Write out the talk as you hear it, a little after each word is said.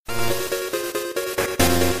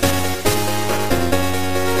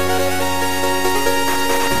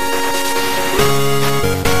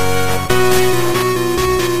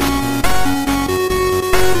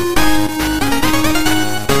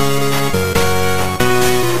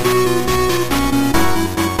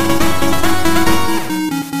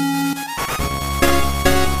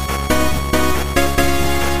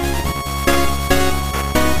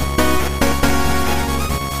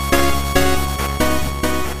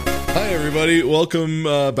everybody. Welcome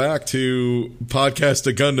back to Podcast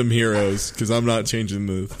of Gundam Heroes, because I'm not changing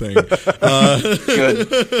the thing.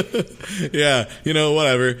 Good. Yeah,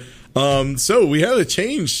 whatever. So we have a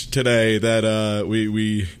change today that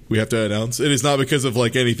we have to announce. It is not because of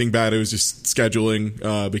anything bad. It was just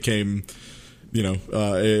scheduling became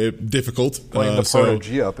difficult. Playing the part of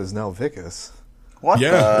G up is now Vicus. What?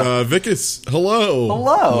 Yeah, Vicus. Hello.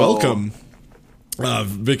 Welcome.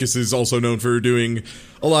 Vicus is also known for doing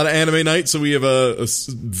a lot of anime nights, so we have a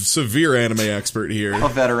severe anime expert here. A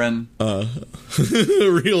veteran. A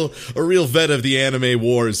real vet of the anime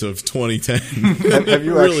wars of 2010. Have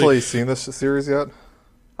you actually seen this series yet?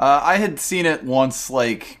 I had seen it once,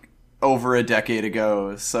 over a decade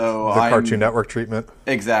ago, so The Cartoon Network treatment?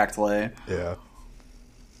 Exactly. Yeah.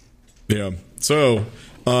 Yeah. So,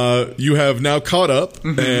 you have now caught up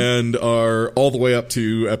and are all the way up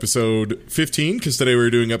to episode 15, because today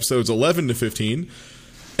we're doing episodes 11 to 15.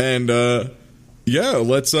 And,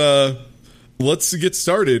 let's get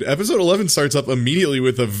started. Episode 11 starts up immediately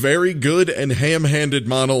with a very good and ham-handed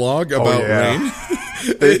monologue about Rain.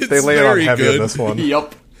 They lay it on heavy in this one.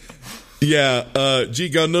 Yep. Yeah, G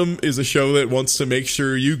Gundam is a show that wants to make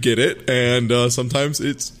sure you get it, and sometimes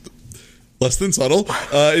it's less than subtle.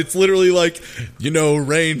 It's literally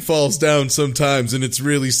Rain falls down sometimes, and it's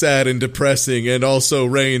really sad and depressing, and also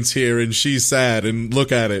Rain's here, and she's sad, and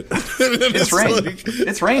look at it. It's Rain.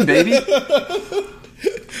 It's Rain, baby.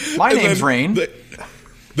 My name's Rain.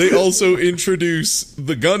 They also introduce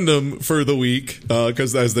the Gundam for the week,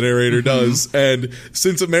 because as the narrator does, and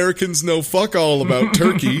since Americans know fuck all about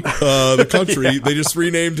Turkey, the country, they just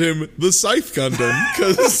renamed him the Scythe Gundam,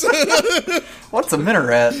 because... What's a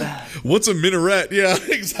minaret? What's a minaret? Yeah,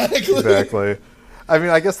 exactly. Exactly. I mean,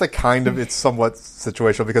 I guess it's somewhat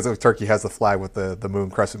situational, because Turkey has the flag with the moon,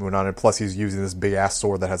 crescent moon on it, plus he's using this big-ass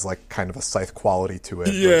sword that has, kind of a scythe quality to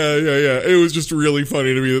it. Yeah. It was just really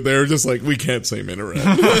funny to me that they were just we can't say minaret.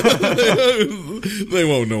 They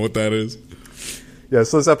won't know what that is. Yeah,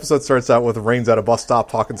 so this episode starts out with Rain's at a bus stop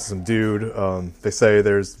talking to some dude. They say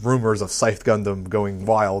there's rumors of Scythe Gundam going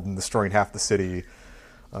wild and destroying half the city.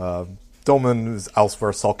 Doman is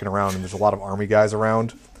elsewhere sulking around, and there's a lot of army guys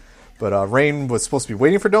around. But Rain was supposed to be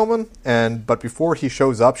waiting for Doman, but before he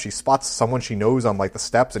shows up, she spots someone she knows on the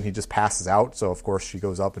steps, and he just passes out. So of course she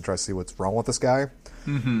goes up and tries to see what's wrong with this guy.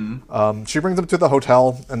 Mm-hmm. She brings him to the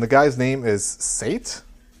hotel, and the guy's name is Sate,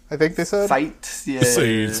 I think they said. Yeah.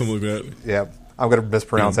 Sate, something like that. Yeah, I'm going to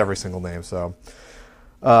mispronounce every single name. So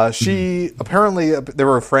she apparently they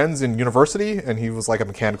were friends in university, and he was a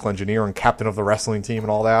mechanical engineer and captain of the wrestling team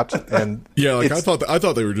and all that. And yeah, I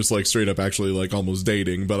thought they were just straight up actually almost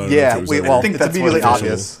dating, but I don't know if it was it's immediately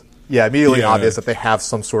obvious. Yeah, immediately obvious that they have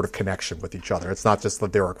some sort of connection with each other. It's not just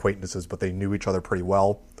that they were acquaintances, but they knew each other pretty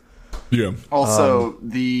well. Yeah. Also,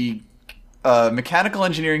 the mechanical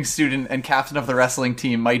engineering student and captain of the wrestling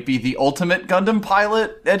team might be the ultimate Gundam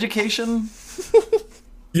pilot education.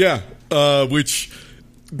 Yeah, which...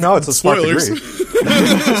 No, it's a spoilers. Smart degree.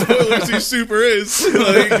 Spoilers, he super is.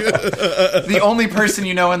 The only person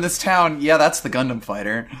you know in this town, that's the Gundam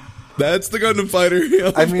fighter. That's the Gundam fighter.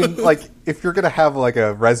 Yeah. I mean, if you're going to have,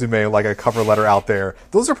 a resume, a cover letter out there,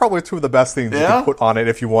 those are probably two of the best things you can put on it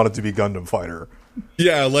if you wanted to be Gundam fighter.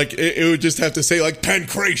 Yeah, it would just have to say,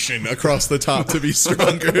 pancration across the top to be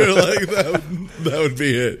stronger. That would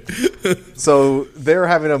be it. So they're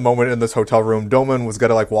having a moment in this hotel room. Doman was going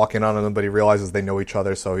to, walk in on them, but he realizes they know each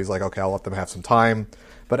other, so he's like, okay, I'll let them have some time.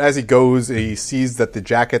 But as he goes, he sees that the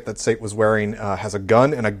jacket that Sate was wearing has a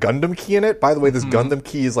gun and a Gundam key in it. By the way, this Gundam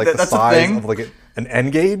key is, the size of, an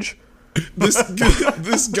N-gauge. This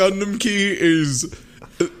Gundam key is...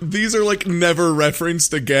 These are never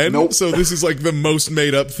referenced again. Nope. So this is the most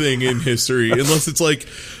made up thing in history. Unless it's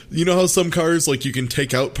how some cars you can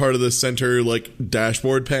take out part of the center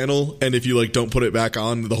dashboard panel, and if you don't put it back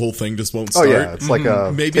on, the whole thing just won't start. Oh yeah, it's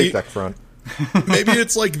a tape deck front. Maybe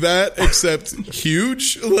it's that, except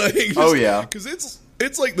huge. Oh yeah, because it's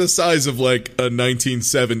the size of a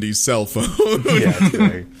 1970s cell phone. Yeah, it's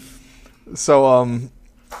great. So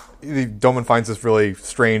Doman finds this really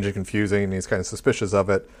strange and confusing, and he's kind of suspicious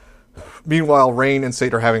of it. Meanwhile, Rain and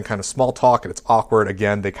Sate are having kind of small talk, and it's awkward.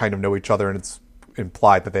 Again, they kind of know each other, and it's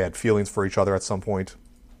implied that they had feelings for each other at some point.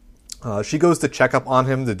 She goes to check up on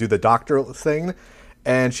him to do the doctor thing,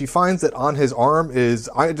 and she finds that on his arm is,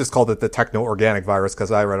 I just called it the techno-organic virus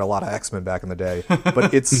because I read a lot of X-Men back in the day,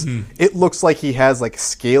 but it looks like he has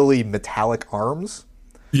scaly metallic arms.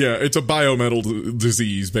 Yeah, it's a biometal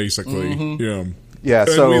disease, basically. Yeah. Yeah,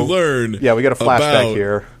 and so we learn. Yeah, we got a flashback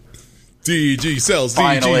here. DG cells,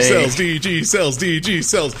 Finally. DG cells, DG cells, DG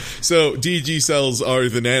cells. So DG cells are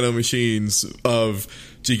the nanomachines of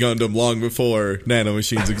G Gundam long before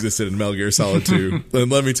nanomachines existed in Metal Gear Solid 2.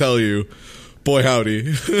 And let me tell you, boy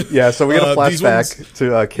howdy. Yeah, so we get a flashback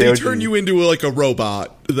to KOG. They turn you into like a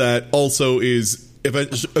robot that also is...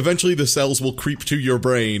 Eventually the cells will creep to your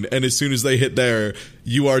brain, and as soon as they hit there,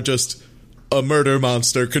 you are just a murder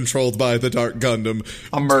monster controlled by the Dark Gundam.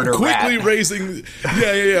 A murder quickly rat. raising...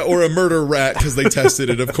 Yeah, or a murder rat, because they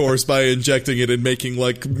tested it, of course, by injecting it and making,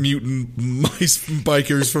 like, mutant mice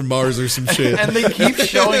bikers from Mars or some shit. And they keep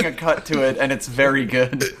showing a cut to it, and it's very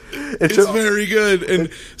good. It's very good.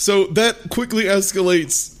 And so that quickly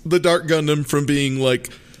escalates the Dark Gundam from being, like,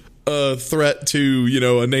 a threat to, you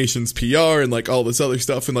know, a nation's PR and like all this other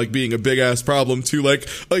stuff and like being a big ass problem to like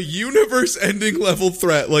a universe ending level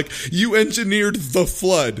threat. Like you engineered the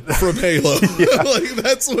Flood from Halo. Like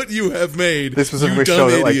that's what you have made. They specifically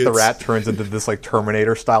show that like the rat turns into this like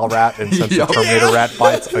Terminator style rat, and since the Terminator rat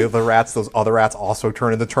bites other rats, those other rats also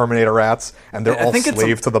turn into Terminator rats, and they're all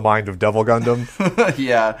slave to the mind of Devil Gundam.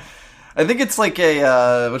 Yeah. I think it's like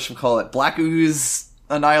a, what should we call it? Black Ooze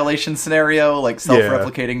annihilation scenario, like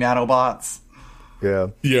self-replicating nanobots.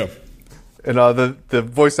 Yeah. And the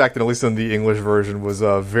voice acting, at least in the English version, was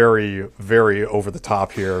very, very over the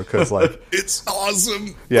top here, because like it's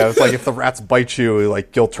awesome. Yeah, it's like if the rats bite you,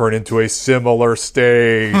 like you'll turn into a similar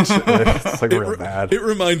state. It's like real bad. It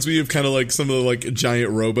reminds me of kind of like some of the like giant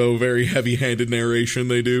Robo, very heavy-handed narration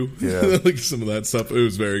they do. Yeah, like some of that stuff. It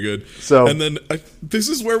was very good. So, and then this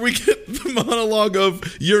is where we get the monologue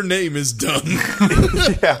of "Your name is dumb."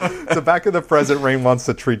 Yeah. So back in the present, Rain wants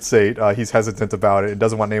to treat Sate. He's hesitant about it and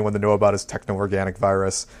doesn't want anyone to know about his techno-organic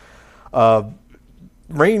virus.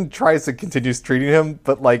 Rain tries to continue treating him,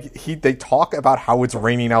 but like they talk about how it's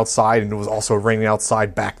raining outside, and it was also raining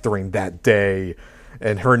outside back during that day,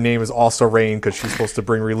 and her name is also Rain because she's supposed to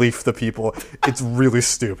bring relief to the people. It's really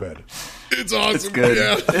stupid. It's awesome. It's good.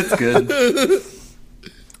 Yeah. It's good.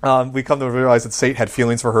 We come to realize that Sate had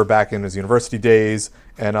feelings for her back in his university days,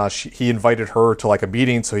 and he invited her to like a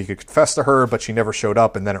meeting so he could confess to her, but she never showed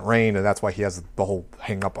up, and then it rained, and that's why he has the whole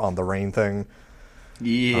hang up on the rain thing.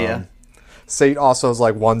 Yeah. Sate also is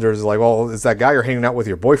like wonders like, well, is that guy you're hanging out with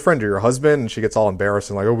your boyfriend or your husband? And she gets all embarrassed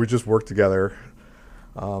and like, oh, we just work together.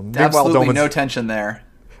 Absolutely no tension there.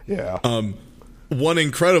 Yeah. One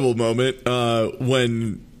incredible moment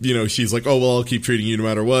when, you know, she's like, oh, well, I'll keep treating you no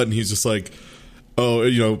matter what. And he's just like, oh,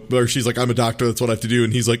 you know, or she's like, I'm a doctor, that's what I have to do.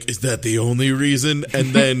 And he's like, is that the only reason?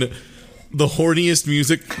 And then the horniest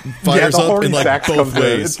music fires up in like both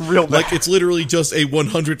ways. It's real bad. Like it's literally just a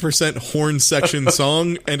 100% horn section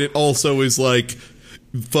song, and it also is like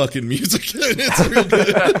fucking music. It's real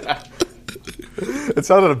good. It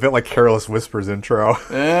sounded a bit like Careless Whisper's intro.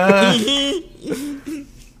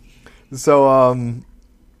 So,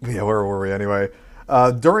 yeah, where were we anyway?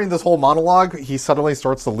 During this whole monologue, he suddenly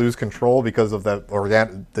starts to lose control because of the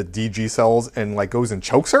DG cells, and like goes and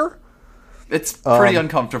chokes her. It's pretty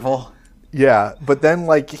uncomfortable. Yeah, but then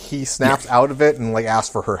like he snaps out of it and like asks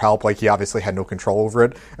for her help. Like he obviously had no control over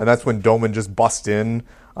it, and that's when Doman just busts in.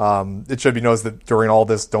 It should be noticed that during all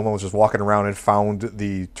this, Doman was just walking around and found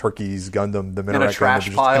the Turkey's Gundam, the Minaret in a trash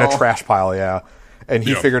Gundam, pile. In a trash pile, yeah. And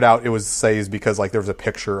he figured out it was Say's because like there was a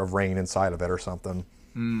picture of Rain inside of it or something.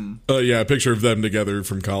 Yeah, a picture of them together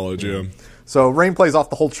from college. Yeah. So Rain plays off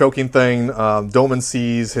the whole choking thing. Doman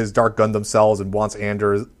sees his Dark Gundam cells and wants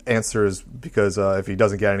answers because if he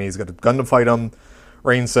doesn't get any, he's going to Gundam fight him.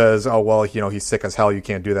 Rain says, oh, well, you know, he's sick as hell. You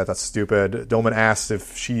can't do that. That's stupid. Doman asks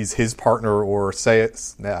if she's his partner or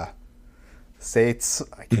Sait's. Sait's.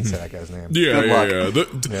 I can't say that guy's name.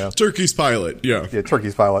 Yeah. Turkey's pilot. Yeah,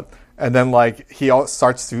 Turkey's pilot. And then, like, he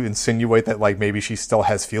starts to insinuate that, like, maybe she still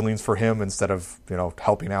has feelings for him instead of, you know,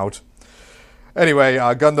 helping out. Anyway,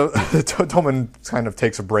 Doman kind of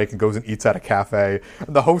takes a break and goes and eats at a cafe.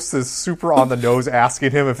 And the host is super on the nose asking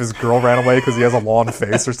him if his girl ran away because he has a long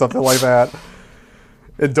face or something like that.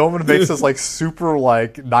 And Doman makes this, like, super,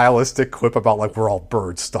 like, nihilistic quip about, like, we're all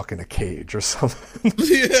birds stuck in a cage or something.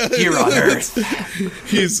 Yeah. Here on Earth.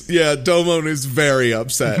 Doman is very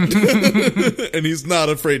upset. And he's not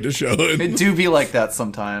afraid to show it. It do be like that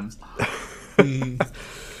sometimes.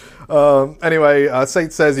 Anyway,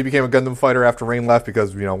 Sate says he became a Gundam fighter after Rain left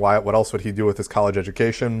because, you know, what else would he do with his college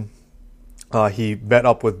education? He met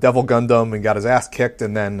up with Devil Gundam and got his ass kicked,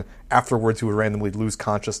 and then afterwards he would randomly lose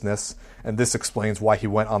consciousness, and this explains why he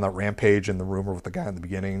went on that rampage in the rumor with the guy in the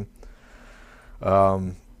beginning.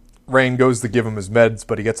 Rain goes to give him his meds,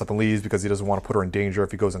 but he gets up and leaves because he doesn't want to put her in danger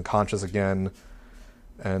if he goes unconscious again.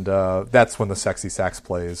 And that's when the sexy sax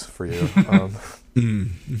plays for you.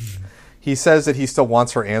 He says that he still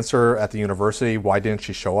wants her answer at the university. Why didn't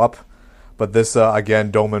she show up? But this,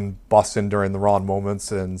 again, Doman busts in during the wrong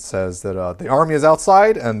moments and says that the army is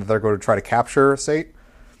outside and they're going to try to capture Sate.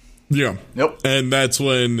 Yeah. Yep. And that's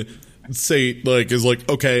when Sate is like,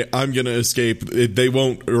 okay, I'm gonna escape. They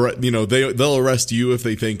won't, they'll arrest you if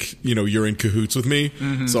they think you're in cahoots with me.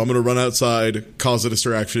 Mm-hmm. So I'm gonna run outside, cause a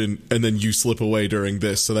distraction, and then you slip away during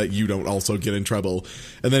this so that you don't also get in trouble.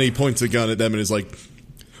 And then he points a gun at them and is like,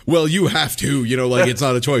 well, you have to, it's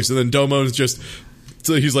not a choice. And then Domon's just.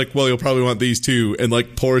 So he's like, well, you'll probably want these too, and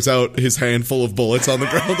pours out his handful of bullets on the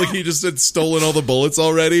ground, like he just had stolen all the bullets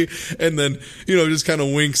already, and then just kind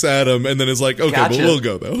of winks at him, and then is like, okay, gotcha. but we'll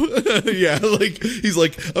go though. Yeah, he's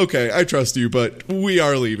like, okay, I trust you, but we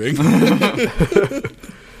are leaving.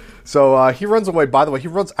 So he runs away. By the way, he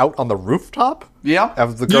runs out on the rooftop. Yeah,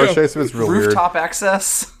 as the guard chases him. It's real rooftop weird.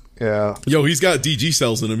 Access. Yeah. Yo, he's got DG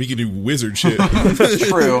cells in him. He can do wizard shit.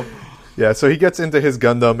 True. Yeah, so he gets into his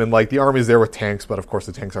Gundam, and the army's there with tanks, but of course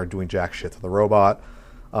the tanks aren't doing jack shit to the robot.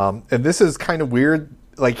 And this is kind of weird.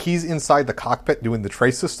 He's inside the cockpit doing the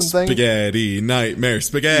trace system thing. Spaghetti nightmare,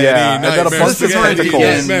 spaghetti and then a nightmare, bunch of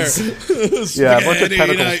tentacles. Nightmare. A bunch of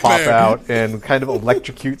tentacles pop out and kind of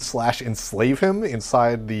electrocute / enslave him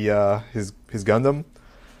inside the his Gundam.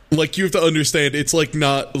 You have to understand, it's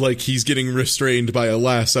not he's getting restrained by a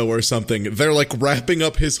lasso or something. They're wrapping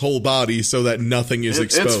up his whole body so that nothing is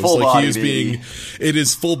exposed. It's full body, it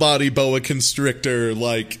is full body boa constrictor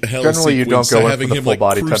hell Generally, you don't go in having for the him full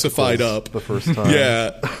body crucified up the first time.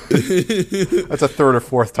 Yeah. That's a third or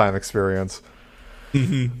fourth time experience.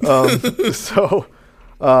 Mm-hmm. So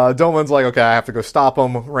Doman's like, okay, I have to go stop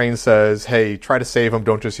him. Rain says, hey, try to save him.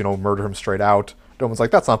 Don't just, murder him straight out. Doman's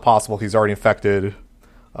like, that's not possible. He's already infected.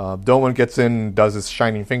 Doman gets in, does his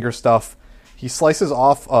shining finger stuff. He slices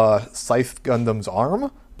off Scythe Gundam's arm,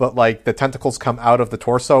 but the tentacles come out of the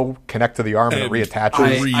torso, connect to the arm, and it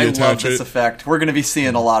reattaches. I love this effect. We're going to be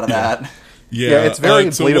seeing a lot of that. Yeah, it's very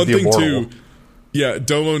Blade of the Immortal. Yeah,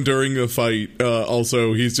 Domon during the fight,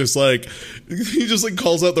 also, he just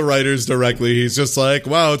calls out the writers directly. He's just like,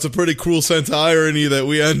 wow, it's a pretty cruel sense of irony that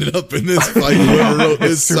we ended up in this fight. Whoever wrote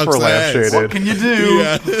this super sucks ass. What can you do?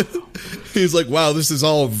 Yeah. He's like, wow, this is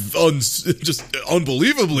all just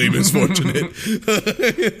unbelievably misfortunate.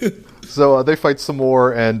 So they fight some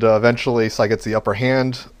more, and eventually Sai gets the upper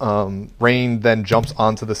hand. Rain then jumps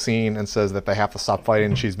onto the scene and says that they have to stop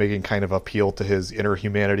fighting. She's making kind of appeal to his inner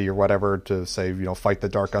humanity or whatever to say, fight the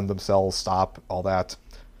Dark Gundam cells, stop, all that.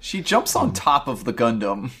 She jumps on top of the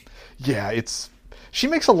Gundam. Yeah, she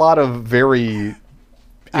makes a lot of very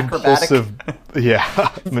impulsive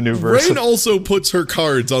maneuvers. Rain also puts her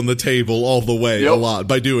cards on the table all the way a lot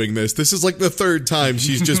by doing this. This is the third time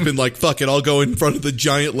she's just been like, fuck it, I'll go in front of the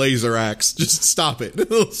giant laser axe. Just stop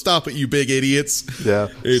it. Stop it, you big idiots. Yeah.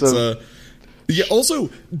 It's also,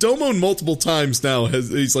 Domon multiple times now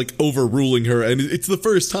he's overruling her, and it's the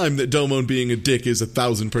first time that Domon being a dick is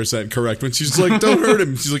 1,000% correct. When she's like, don't hurt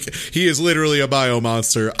him. She's like, he is literally a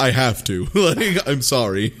biomonster. I have to. I'm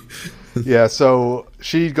sorry. Yeah, so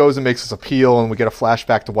she goes and makes this appeal, and we get a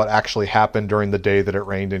flashback to what actually happened during the day that it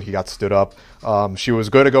rained and he got stood up. She was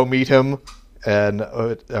going to go meet him, and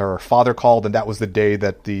her father called, and that was the day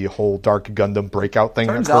that the whole Dark Gundam breakout thing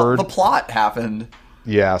Turns occurred. out the plot happened.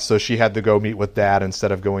 Yeah, so she had to go meet with Dad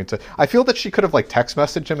instead of going to... I feel that she could have text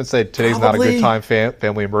messaged him and said, today's not a good time,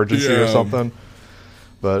 family emergency or something.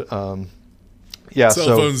 But, cell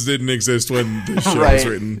phones didn't exist when the show was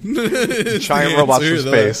written. Giant robots from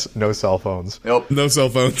space, no cell phones. Yep. No cell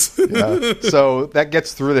phones. Yeah. So that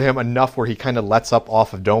gets through to him enough where he kind of lets up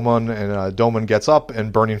off of Domon, and Domon gets up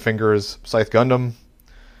and Burning Fingers Scythe Gundam.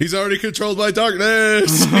 He's already controlled by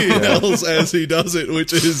darkness. He yells as he does it,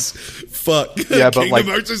 which is fuck. Yeah, but Kingdom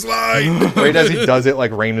Hearts is lying. Right as he does it,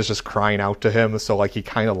 Rain is just crying out to him, so he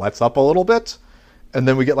kind of lets up a little bit. And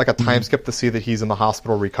then we get a time skip to see that he's in the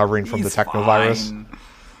hospital recovering from the technovirus. Fine.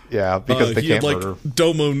 Yeah, because they can't murder.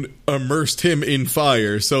 Domon immersed him in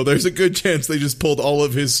fire, so there's a good chance they just pulled all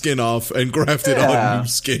of his skin off and grafted on new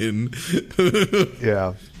skin.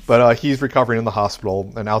 Yeah, but he's recovering in the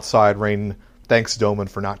hospital, and outside, Rain thanks Domon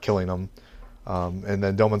for not killing him. And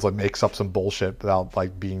then Doman's makes up some bullshit without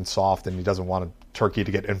being soft, and he doesn't want a turkey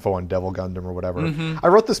to get info on Devil Gundam or whatever. Mm-hmm. I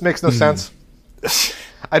wrote this makes no sense.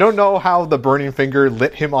 I don't know how the Burning Finger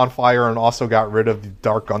lit him on fire and also got rid of the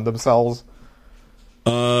Dark Gundam cells.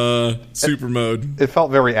 Super mode. It felt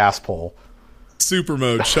very asshole. Super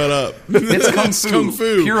mode, shut up. It's Kung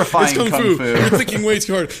Fu. Purifying it's Kung Fu. You're thinking way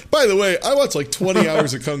too hard. By the way, I watched 20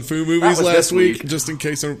 hours of Kung Fu movies last week, just in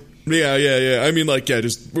case I'm... Yeah. I mean,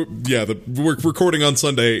 we're recording on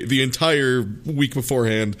Sunday the entire week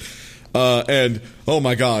beforehand. And oh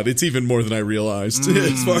my god, it's even more than I realized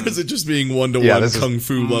as far as it just being 1-to-1 kung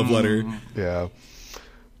fu love letter. Yeah.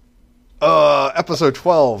 Episode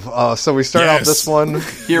 12. So we start out this one.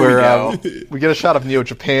 Here we go. We get a shot of Neo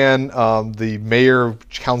Japan. The mayor,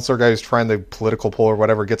 counselor guy who's trying the political poll or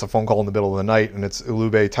whatever gets a phone call in the middle of the night, and it's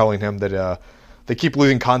Ilube telling him that they keep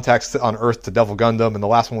losing contacts on Earth to Devil Gundam, and the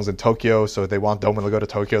last one was in Tokyo, so they want Doman to go to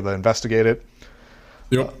Tokyo to investigate it.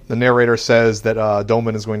 Yep. The narrator says that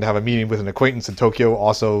Doman is going to have a meeting with an acquaintance in Tokyo.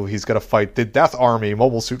 Also, he's going to fight the Death Army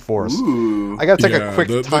Mobile Suit Force. Ooh. I got to take a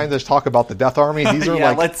quick time to talk about the Death Army. These are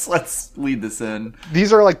let's lead this in.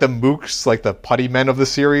 These are like the mooks, like the putty men of the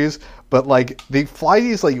series, but like they fly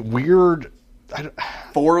these like weird,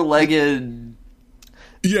 four-legged.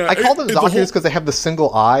 Yeah, I call them Zaku's because they have the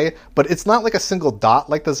single eye, but it's not like a single dot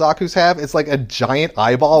like the Zaku's have. It's like a giant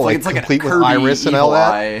eyeball, it's like complete a with Kirby iris and all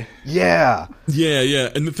that. eye. Yeah.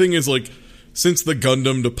 And the thing is, like, since the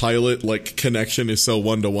Gundam to pilot like connection is so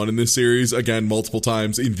 1-to-1 in this series, again multiple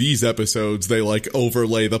times in these episodes, they like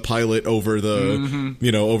overlay the pilot over the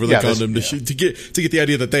over the Gundam to get the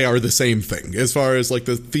idea that they are the same thing as far as like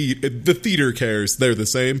the theater cares. They're the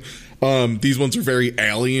same. These ones are very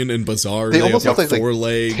alien and bizarre. They almost have look like 4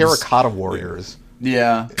 legs. terracotta warriors.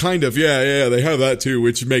 Yeah. Kind of, yeah. They have that too,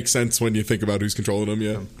 which makes sense when you think about who's controlling them,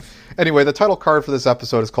 yeah. Anyway, the title card for this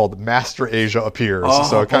episode is called Master Asia Appears,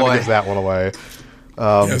 so it kind of gives that one away.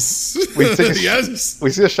 Yes. We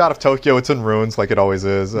see a shot of Tokyo. It's in ruins like it always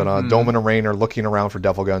is, and Doman and Rain are looking around for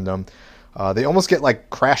Devil Gundam. They almost get like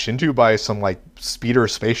crashed into by some like speeder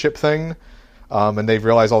spaceship thing, and they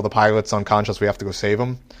realize, the pilot's unconscious, we have to go save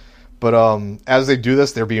him. But as they do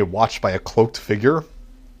this, they're being watched by a cloaked figure.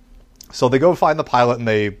 So they go find the pilot and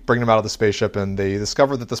they bring him out of the spaceship, and they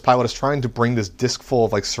discover that this pilot is trying to bring this disc full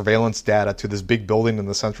of like surveillance data to this big building in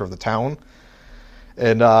the center of the town.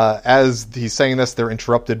 And as he's saying this, they're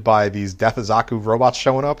interrupted by these Death Zaku robots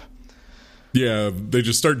showing up. Yeah, they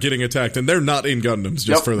just start getting attacked, and they're not in Gundams.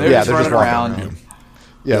 They're just running around.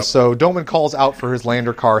 Yeah, so Doman calls out for his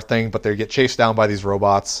lander car thing, but they get chased down by these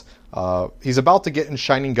robots. He's about to get in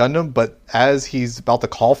Shining Gundam, but as he's about to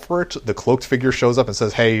call for it, the cloaked figure shows up and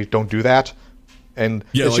says, "Hey, don't do that." And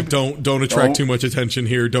don't attract too much attention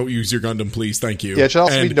here. Don't use your Gundam, please. Thank you. Yeah, it should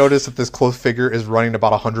also be noticed that this clothed figure is running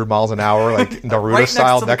about 100 miles an hour, like Naruto right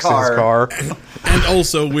style, next to his car. And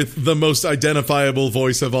also with the most identifiable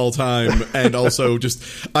voice of all time. And also just,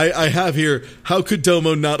 I have here, how could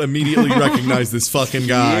Domo not immediately recognize this fucking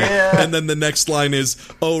guy? Yeah. And then the next line is,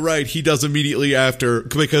 oh right, he does immediately after,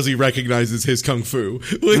 because he recognizes his kung fu.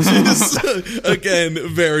 Which is, again,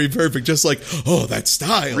 very perfect. Just like, oh, that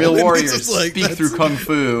style. Real And warriors like, speak through kung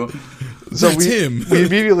fu. So we him.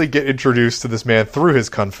 immediately get introduced to this man through his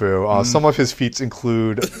kung fu. Some of his feats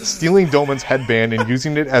include stealing Doman's headband and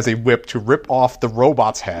using it as a whip to rip off the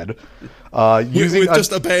robot's head. With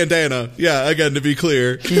just a bandana. Yeah, again, to be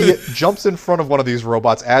clear. He jumps in front of one of these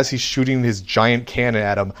robots as he's shooting his giant cannon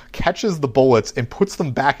at him, catches the bullets, and puts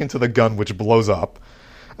them back into the gun, which blows up.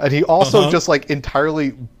 And he also just like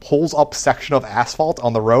entirely pulls up section of asphalt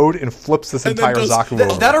on the road and flips this entire Zaku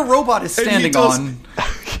over. That a robot is standing on.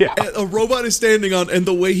 Yeah. A robot is standing on, and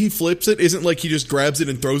the way he flips it isn't like he just grabs it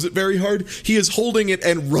and throws it very hard. He is holding it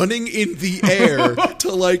and running in the air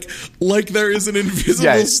to like there is an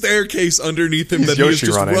invisible staircase underneath him that he is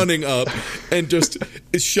just running up and just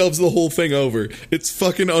shoves the whole thing over. It's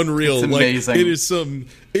fucking unreal. It's amazing. Like,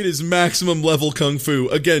 it is maximum level kung fu.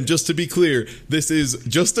 Again, just to be clear, this is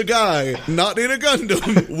just a guy not in a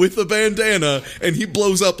Gundam with a bandana, and he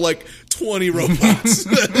blows up like 20 robots.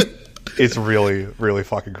 It's really, really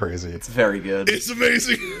fucking crazy. It's very good. It's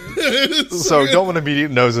amazing. So Doman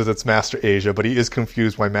immediately knows that it's Master Asia, but he is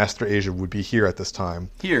confused why Master Asia would be here at this time.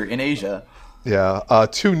 Here, in Asia. Yeah.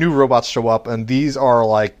 2 new robots show up, and these are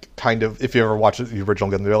like kind of, if you ever watch the original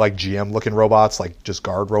Gundam, they're like GM-looking robots, like just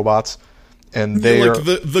guard robots. And they're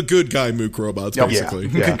like the good guy Mook robots, basically.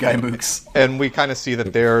 Yeah. Good guy Mooks. And we kind of see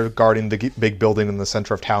that they're guarding the big building in the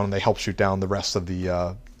center of town, and they help shoot down the rest of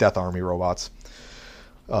the Death Army robots.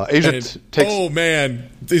 Asia takes... Oh, man.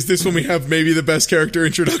 Is this when we have maybe the best character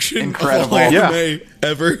introduction Incredible. of all anime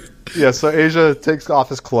ever? Yeah, so Asia takes off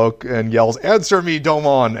his cloak and yells, "Answer me,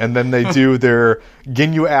 Domon!" And then they do their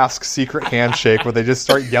Ginyu-esque secret handshake where they just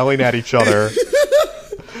start yelling at each other.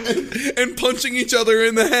 And punching each other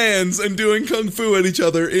in the hands and doing kung fu at each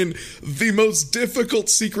other in the most difficult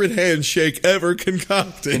secret handshake ever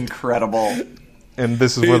concocted. Incredible. And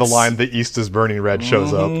this is where the line, "The East is burning red,"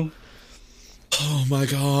 shows up. Oh my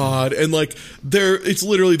god. And like they're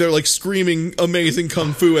like screaming amazing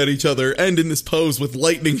kung fu at each other and in this pose with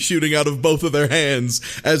lightning shooting out of both of their hands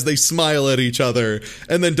as they smile at each other.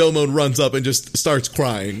 And then Domon runs up and just starts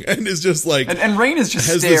crying and is just like and Rain is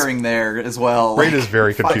just staring there as well. Rain is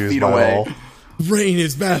very confused by it all. Rain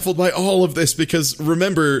is baffled by all of this because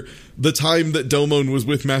remember, the time that Domon was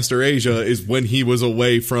with Master Asia is when he was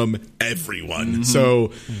away from everyone.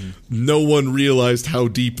 So no one realized how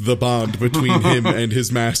deep the bond between him and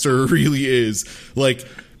his master really is. Like,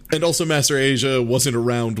 and also Master Asia wasn't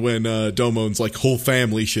around when Domon's like whole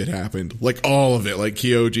family shit happened. Like all of it. Like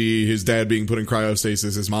Kyoji, his dad being put in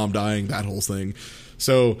cryostasis, his mom dying, that whole thing.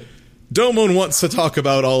 So Domon wants to talk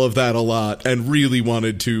about all of that a lot and really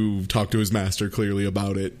wanted to talk to his master clearly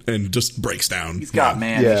about it and just breaks down. He's got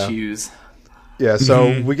man issues. Yeah,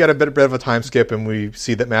 so we get a bit of a time skip and we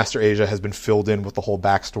see that Master Asia has been filled in with the whole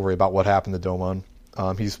backstory about what happened to Domon.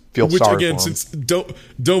 He's feels sorry for him. Since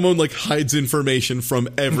Domon like hides information from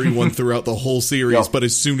everyone throughout the whole series, but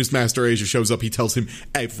as soon as Master Asia shows up, he tells him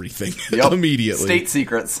everything immediately. State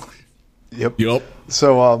secrets. Yep.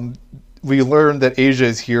 So we learned that Asia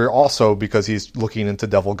is here also because he's looking into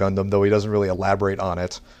Devil Gundam, though he doesn't really elaborate on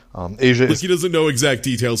it. Asia he doesn't know exact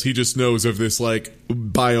details. He just knows of this like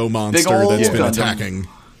bio monster that's been attacking.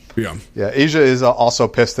 Yeah. Asia is also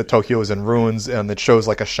pissed that Tokyo is in ruins, and it shows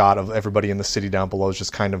like a shot of everybody in the city down below is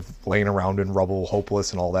just kind of laying around in rubble,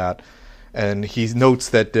 hopeless and all that. And he notes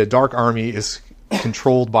that the Dark Army is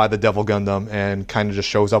controlled by the Devil Gundam and kind of just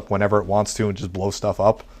shows up whenever it wants to and just blows stuff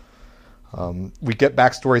up. We get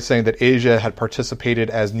backstory saying that Asia had participated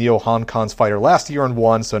as Neo Honkon's fighter last year and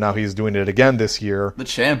won, so now he's doing it again this year. The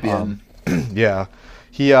champion.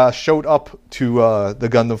 He showed up to the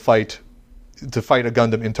Gundam fight to fight a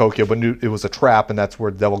Gundam in Tokyo, but knew it was a trap, and that's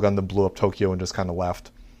where Devil Gundam blew up Tokyo and just kind of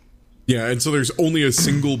left. Yeah, and so there's only a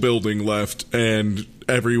single building left, and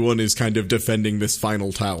everyone is kind of defending this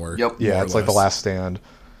final tower. Yep. Yeah, it's like the last stand.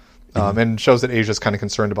 And shows that Asia's kind of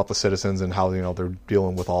concerned about the citizens and how, they're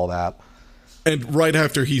dealing with all that. And right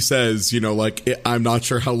after he says, I'm not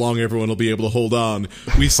sure how long everyone will be able to hold on,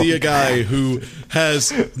 we see a guy who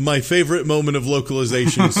has my favorite moment of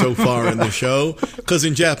localization so far in the show. Because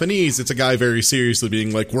in Japanese, it's a guy very seriously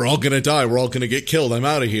being like, we're all going to die, we're all going to get killed, I'm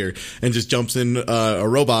out of here. And just jumps in a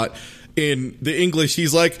robot. In the English,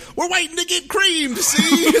 he's like, we're waiting to get creamed,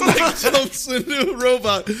 see? And like jumps into a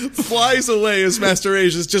robot, flies away as Master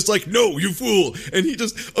Asia's just like, no, you fool. And he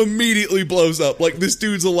just immediately blows up. Like, this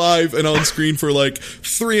dude's alive and on screen for like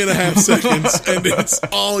 3.5 seconds, and it's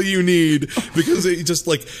all you need. Because it just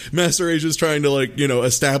like, Master Asia's trying to like,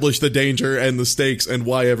 establish the danger and the stakes and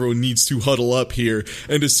why everyone needs to huddle up here.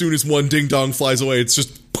 And as soon as one ding dong flies away, it's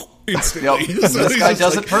just instantly. So this guy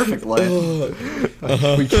does it perfectly.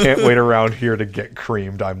 We can't wait around here to get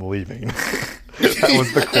creamed. I'm leaving. That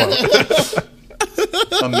was the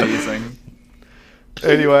quote. Amazing.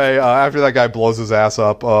 Anyway, after that guy blows his ass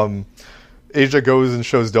up, Asia goes and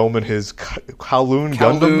shows Domon his Kowloon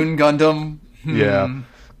Gundam. Yeah.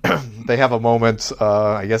 They have a moment.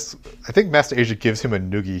 I think Master Asia gives him a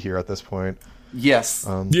noogie here at this point. Yes,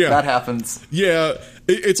 that happens. Yeah,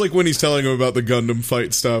 it's like when he's telling him about the Gundam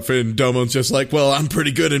fight stuff, and Domon's just like, well, I'm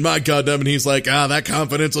pretty good in my Gundam, and he's like, that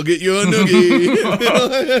confidence will get you a noogie.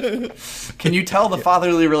 Can you tell the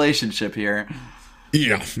fatherly relationship here?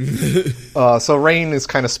 Yeah. So Rain is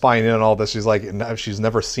kind of spying in on all this. She's like, she's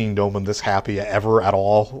never seen Domon this happy ever at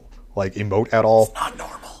all, like emote at all. It's not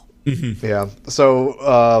normal. Yeah.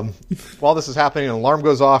 So while this is happening, an alarm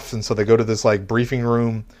goes off, and so they go to this like briefing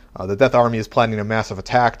room. The Death Army is planning a massive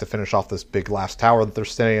attack to finish off this big last tower that they're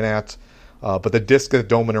staying at. But the disc that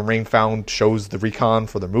Domon and Rain found shows the recon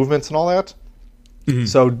for their movements and all that.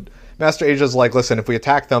 So Master Asia's like, listen, if we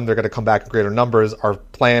attack them, they're going to come back in greater numbers. Our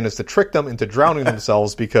plan is to trick them into drowning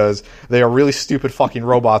themselves because they are really stupid fucking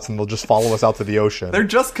robots and they'll just follow us out to the ocean. They're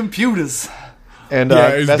just computers. And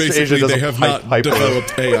Master Asia does they have not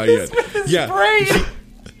developed AI yet. Yeah.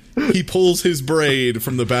 He pulls his braid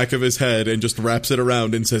from the back of his head and just wraps it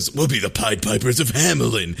around and says, we'll be the Pied Pipers of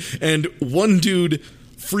Hamelin. And one dude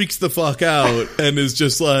freaks the fuck out and is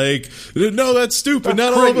just like, no, that's stupid.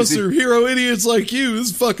 Not all of us are hero idiots like you.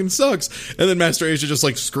 This fucking sucks. And then Master Asia just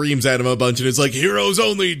like screams at him a bunch and it's like, heroes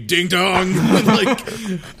only, ding dong.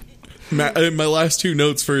 My last two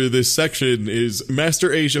notes for this section is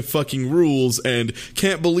Master Asia fucking rules and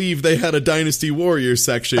can't believe they had a Dynasty Warriors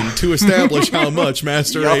section to establish how much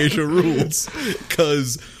Master Asia rules.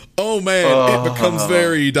 Because, it becomes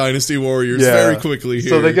very Dynasty Warriors very quickly here.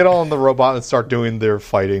 So they get on the robot and start doing their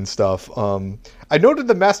fighting stuff. I noted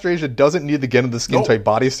that Master Asia doesn't need to get into the skin-tight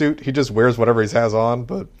bodysuit. He just wears whatever he has on.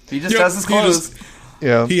 But he just has his clothes.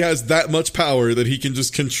 Yeah. He has that much power that he can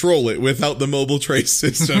just control it without the mobile trace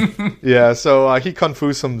system. Yeah, so he kung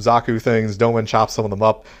fu some Zaku things. Doman chops some of them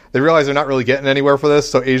up. They realize they're not really getting anywhere for this,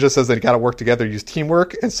 so Asia says they got to work together, use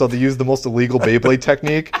teamwork, and so they use the most illegal Beyblade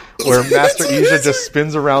technique, where Master Asia just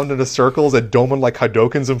spins around into circles and Doman like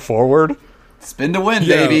Hadokens him forward. Spin to win,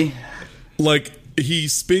 Yeah. baby. Like, he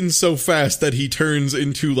spins so fast that he turns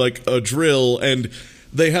into like a drill, and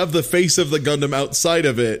they have the face of the Gundam outside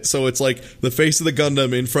of it, so it's like the face of the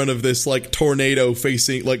Gundam in front of this like tornado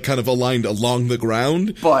facing, like kind of aligned along the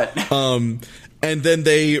ground. But And then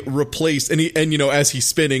they replace, and you know, as he's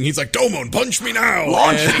spinning, he's like, "Domon, punch me now!"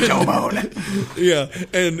 launch And- me, Domon. Yeah,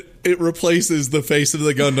 and it replaces the face of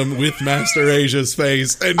the Gundam with Master Asia's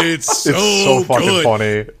face, and it's So fucking good.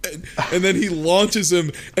 funny. And then he launches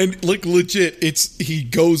him, and like legit, he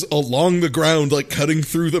goes along the ground, like cutting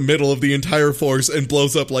through the middle of the entire force, and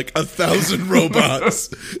blows up like 1,000 robots.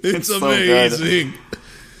 It's so good. amazing.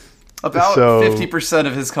 About So- 50%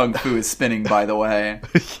 of his kung fu is spinning, by the way.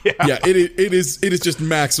 Yeah, it is just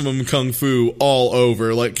maximum kung fu all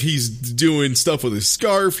over. Like, he's doing stuff with his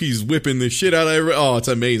scarf, he's whipping the shit out of it. Oh, it's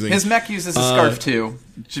amazing. His mech uses a scarf too.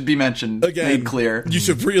 Should be mentioned, Again, made clear. You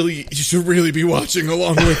should really be watching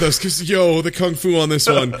along with us, because the kung fu on this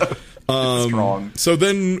one. Strong. So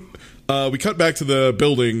then we cut back to the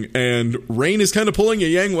building, and Rain is kind of pulling a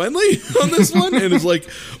Yang Wenli on this one, and is like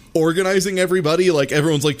organizing everybody. Like,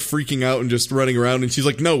 everyone's like freaking out and just running around, and she's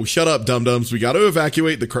like, "No, shut up, dum-dums. We got to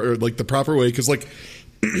evacuate the proper way," because like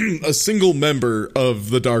a single member of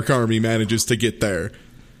the Dark Army manages to get there,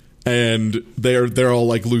 and they're all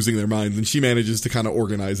like losing their minds, and she manages to kind of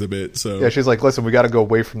organize a bit. So Yeah, she's like, listen, we got to go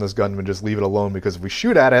away from this Gundam and just leave it alone, because if we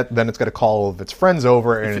shoot at it, then it's going to call all of its friends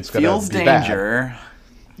over, and it's going Feels to be bad. danger.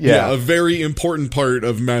 Yeah, a very important part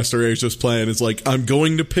of Master Asia's plan is like, I'm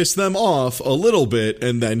going to piss them off a little bit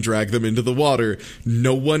and then drag them into the water.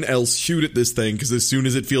 No one else shoot at this thing, because as soon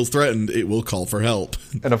as it feels threatened, it will call for help.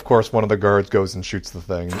 And of course, one of the guards goes and shoots the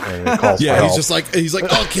thing, and it calls for Yeah, help. he's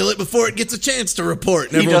like, I'll kill it before it gets a chance to report.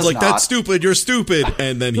 And everyone's does like, not. that's stupid, you're stupid.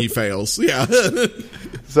 And then he fails. Yeah.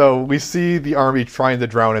 So we see the army trying to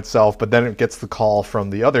drown itself, but then it gets the call from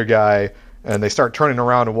the other guy, and they start turning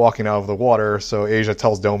around and walking out of the water. So Asia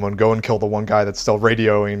tells Domon, go and kill the one guy that's still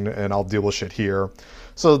radioing, and I'll deal with shit here.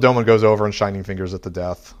 So Domon goes over and shining fingers at the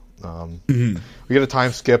death. We get a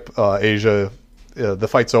time skip. Asia, the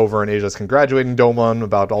fight's over, and Asia's congratulating Domon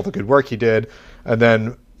about all the good work he did. And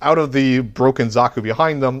then out of the broken Zaku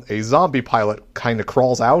behind them, a zombie pilot kind of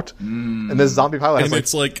crawls out. And this zombie pilot has And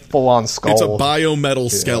it's like full-on skull. It's a biometal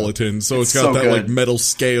skeleton, so it's got so that good. like metal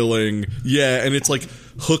scaling. Yeah, and it's like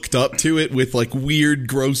hooked up to it with like weird,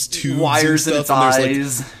 gross tubes, Wires in and its stuff. And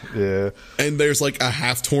there's like eyes. Yeah. and there's like a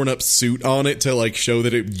half torn up suit on it to like show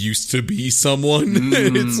that it used to be someone.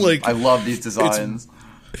 It's like I love these designs.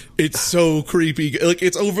 it's so creepy. Like,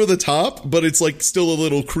 it's over the top, but it's like still a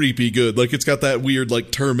little creepy good. Like, it's got that weird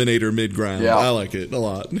like Terminator mid ground. Yeah. I like it a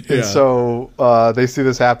lot. Yeah. And so they see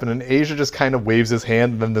this happen, and Asia just kind of waves his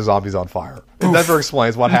hand, and then the zombie's on fire. It never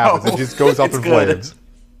explains what happens. It just goes up It's in good. flames.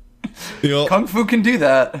 Yeah. Kung Fu can do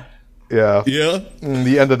that. Yeah. Yeah. And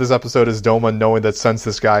the end of this episode is Doma knowing that since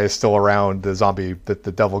this guy is still around, the zombie, that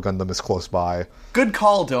the Devil Gundam is close by. Good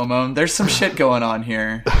call, Domon. There's some shit going on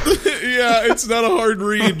here. Yeah, it's not a hard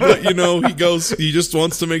read, but he just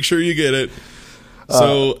wants to make sure you get it.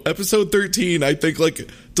 So episode 13, I think, like,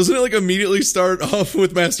 doesn't it like immediately start off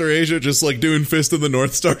with Master Asia just like doing Fist of the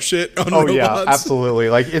North Star shit on Oh robots? yeah, absolutely.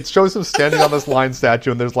 Like, it shows him standing on this line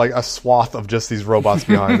statue, and there's like a swath of just these robots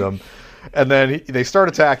behind him. And then they start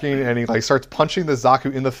attacking, and he like starts punching the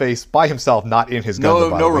Zaku in the face by himself, not in his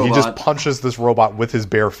Gundam. by the way. He just robot. punches this robot with his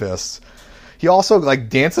bare fists. He also like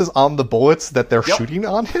dances on the bullets that they're shooting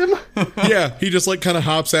on him. Yeah, he just like kind of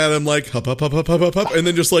hops at him like hop, hop, hop, hop, hop, hop, hop, and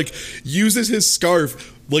then just like uses his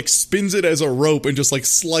scarf, like spins it as a rope and just like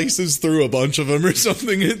slices through a bunch of them or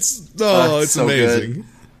something. It's it's so amazing.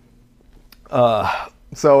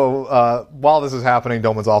 So while this is happening,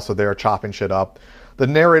 Doman's also there chopping shit up. The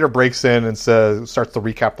narrator breaks in and starts to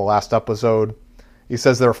recap the last episode. He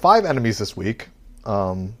says there are 5 enemies this week,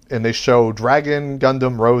 and they show Dragon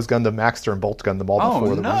Gundam, Rose Gundam, Maxter, and Bolt Gundam all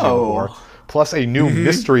before the Museum of War, plus a new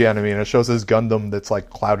mystery enemy, and it shows this Gundam that's like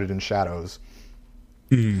clouded in shadows.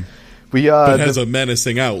 We It has a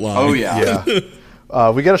menacing outline. Oh,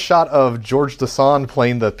 yeah. we get a shot of George Dasson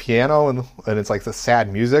playing the piano, and it's like the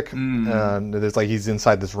sad music, and it's like he's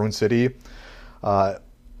inside this ruined city.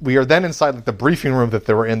 We are then inside like the briefing room that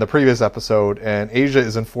they were in the previous episode, and Asia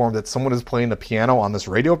is informed that someone is playing the piano on this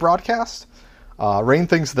radio broadcast. Rain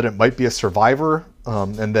thinks that it might be a survivor,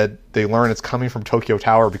 and that they learn it's coming from Tokyo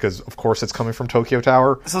Tower because, of course, it's coming from Tokyo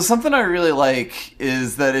Tower. So something I really like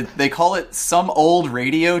is that they call it some old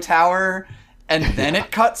radio tower, and then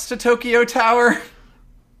it cuts to Tokyo Tower.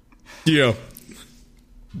 Yeah.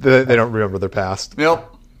 They don't remember their past.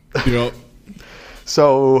 Yep. Yep.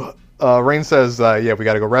 So Rain says, yeah, we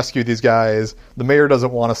got to go rescue these guys. The mayor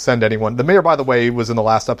doesn't want to send anyone. The mayor, by the way, was in the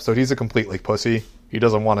last episode. He's a complete like pussy. He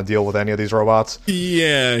doesn't want to deal with any of these robots.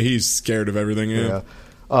 Yeah, he's scared of everything. Yeah.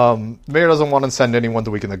 The mayor doesn't want to send anyone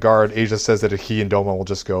to weaken the guard. Asia says that he and Doma will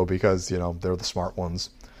just go because, they're the smart ones.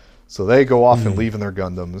 So they go off and leave in their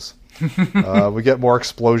Gundams. We get more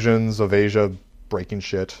explosions of Asia breaking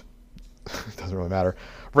shit. It doesn't really matter.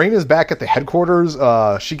 Rain is back at the headquarters.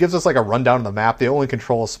 She gives us like a rundown of the map. They only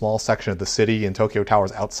control a small section of the city, and Tokyo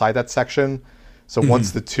Tower's outside that section. So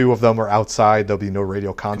once the two of them are outside, there'll be no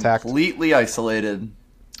radio contact. Completely isolated.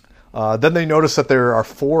 Then they notice that there are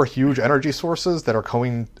 4 huge energy sources that are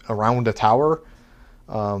going around the tower.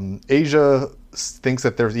 Asia thinks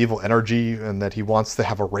that there's evil energy and that he wants to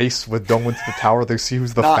have a race with Doma to the tower to see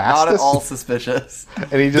who's the fastest. Not at all suspicious.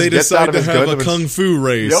 And he just gets out of his gun. They decide to have a kung fu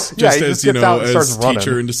race, Yep. just Yeah, as as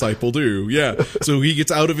teacher and disciple do. Yeah, so he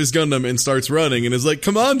gets out of his Gundam and starts running, and is like,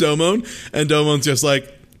 "Come on, Domon!" And Domon's just like,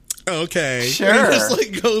 "Okay, sure." And he just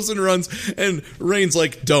like goes and runs, and Rain's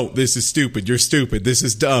like, "Don't! This is stupid. You're stupid. This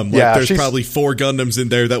is dumb. Like, Yeah, there's probably 4 Gundams in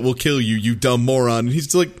there that will kill you, you dumb moron." And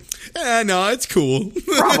he's like, no, it's cool.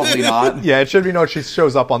 Probably not. Yeah, it should be known she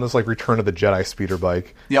shows up on this like Return of the Jedi speeder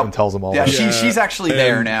bike and tells them all. Yeah, that. she's actually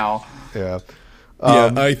there now. Yeah.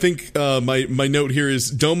 I think my note here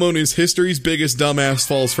is Domon is history's biggest dumbass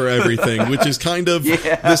falls for everything, which is kind of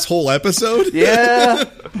this whole episode. Yeah.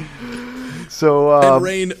 So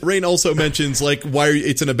and Rain also mentions like why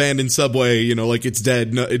it's an abandoned subway, like it's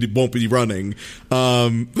dead, no, it won't be running.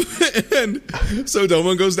 And so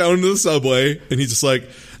Domon goes down into the subway, and he's just like,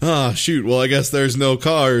 shoot, well, I guess there's no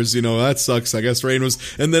cars, that sucks. I guess Rain was,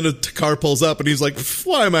 and then a car pulls up, and he's like,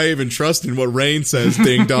 why am I even trusting what Rain says?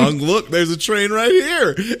 Ding dong, look, there's a train right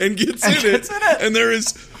here, and gets in it, and there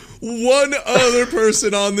is one other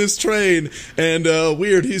person on this train, and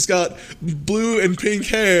weird, he's got blue and pink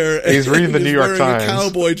hair, and he's reading the New York Times, a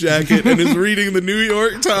cowboy jacket, and is reading the New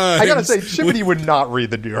York Times. I gotta say, Chimney would not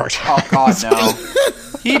read the New York Times. Oh God, no.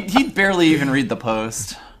 He'd barely even read the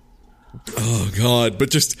Post. Oh God,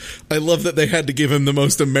 but just I love that they had to give him the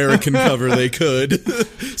most American cover they could.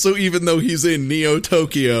 So even though he's in Neo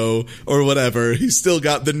Tokyo or whatever, he's still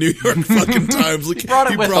got the New York fucking Times. Like, he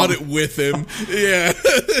brought it with him. Yeah,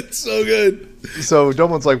 it's so good. So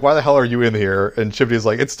Domon's like, why the hell are you in here? And Chimney's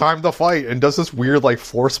like, it's time to fight, and does this weird like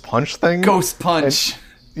force punch thing. Ghost punch.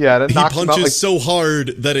 And he punches so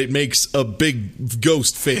hard that it makes a big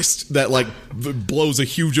ghost fist that like blows a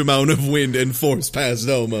huge amount of wind and force past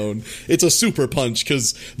Domon. It's a super punch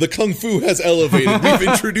because the kung fu has elevated. We've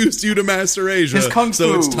introduced you to Master Asia, his kung fu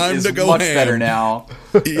so it's time is to go much ham. better now.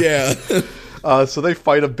 Yeah. So they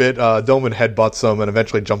fight a bit. Domon headbutts him and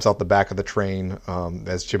eventually jumps out the back of the train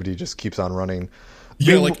as Chibity just keeps on running.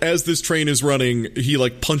 Yeah, like as this train is running, he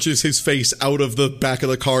like punches his face out of the back of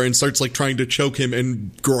the car and starts like trying to choke him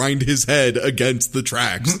and grind his head against the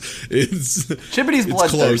tracks. Chibity's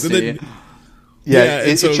bloodthirsty. And then,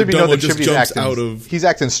 it should be known that Chibity's he's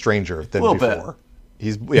acting stranger than before. Bit.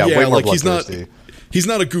 He's way more bloodthirsty. He's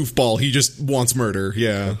not a goofball. He just wants murder.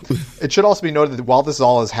 Yeah. It should also be noted that while this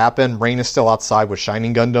all has happened, Rain is still outside with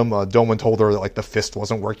Shining Gundam. Domon told her that like the fist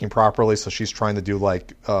wasn't working properly, so she's trying to do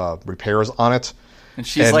like repairs on it. And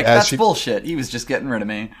she's like, that's bullshit. He was just getting rid of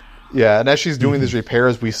me. Yeah, and as she's doing these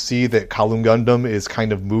repairs, we see that Kowloon Gundam is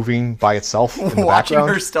kind of moving by itself in the Watching background.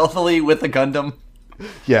 her stealthily with a Gundam.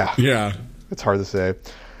 Yeah. Yeah. It's hard to say.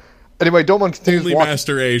 Anyway, Domon continues Only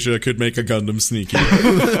Master Asia could make a Gundam sneaky.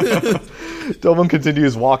 Domon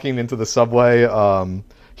continues walking into the subway.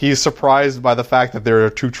 He's surprised by the fact that there are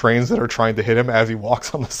 2 trains that are trying to hit him as he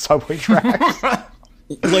walks on the subway tracks.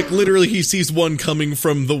 Like, literally, he sees one coming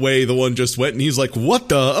from the way the one just went, and he's like, what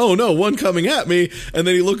the? Oh, no, one coming at me. And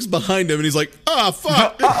then he looks behind him, and he's like,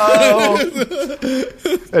 fuck.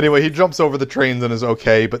 Anyway, he jumps over the trains and is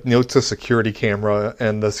okay, but notes a security camera,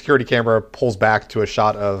 and the security camera pulls back to a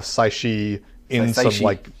shot of Saishi in some,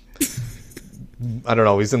 like, I don't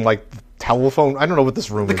know, he's in, like, telephone. I don't know what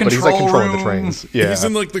this room is, but he's, like, controlling the trains. Yeah. He's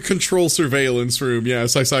in, like, the control surveillance room. Yeah,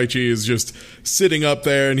 Saishi is just sitting up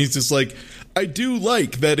there, and he's just like, I do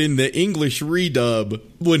like that in the English redub,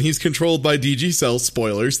 when he's controlled by DG Cell,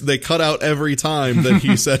 spoilers, they cut out every time that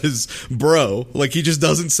he says bro. Like, he just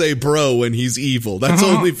doesn't say bro when he's evil. That's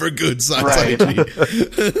only for good Saishi. Right.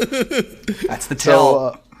 That's the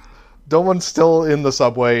tell. Domon's still in the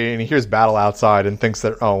subway, and he hears battle outside and thinks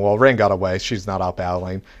that, oh, well, Rain got away. She's not out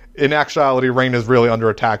battling. In actuality, Rain is really under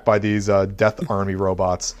attack by these Death Army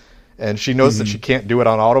robots. And she knows that she can't do it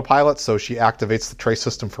on autopilot, so she activates the trace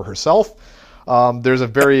system for herself. There's a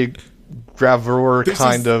very gravure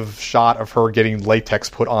kind of shot of her getting latex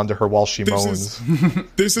put onto her while she moans.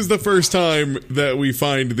 This is the first time that we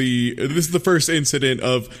find this is the first incident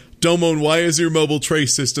of, Domon, why is your mobile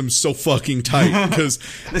trace system so fucking tight? Because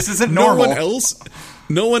this isn't normal.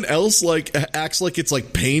 No one else like acts like it's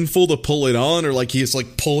like painful to pull it on, or like he has to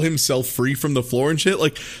like pull himself free from the floor and shit.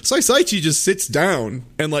 Like Saisaichi just sits down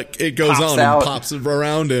and like it goes Pops on out. and pops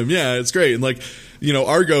around him. Yeah, it's great. And like, you know,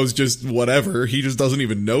 Argo's just whatever. He just doesn't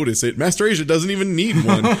even notice it. Master Asia doesn't even need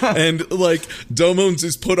one. And like Domon's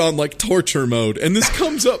is put on like torture mode. And this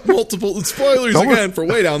comes up multiple spoilers again for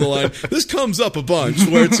way down the line. This comes up a bunch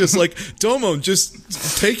where it's just like, Domon,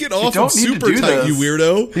 just take it off of super tight, you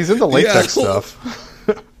weirdo. He's into latex stuff.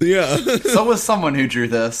 Yeah. So was someone who drew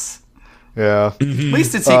this. Yeah. At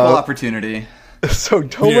least it's equal opportunity. So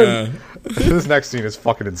Domon, this next scene is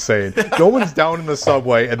fucking insane. Domon's down in the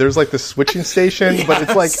subway, and there's like this switching station, but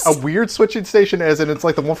it's like a weird switching station, as in it's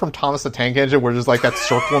like the one from Thomas the Tank Engine, where there's like that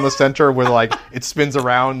circle in the center where like it spins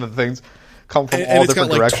around and things come from all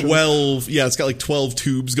different directions. It's got like 12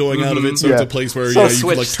 tubes going out of it, so it's a place where So you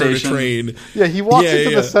can like turn a train. Yeah, he walks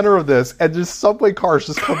into the center of this, and just subway cars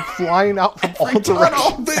just come flying out from all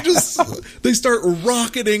directions. They start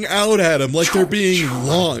rocketing out at him like they're being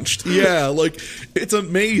launched. Yeah, like it's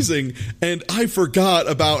amazing. And I forgot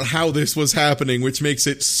about how this was happening, which makes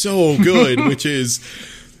it so good, which is,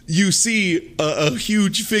 you see a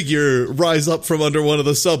huge figure rise up from under one of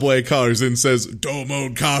the subway cars and says,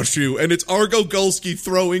 Domon Kashu, and it's Argo Gulski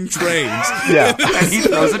throwing trains. Yeah. And he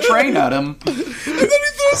throws a train at him. And then he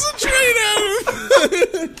throws a train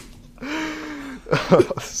at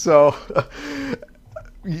him. So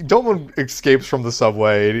Domon escapes from the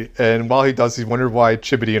subway, and while he does, he wonders why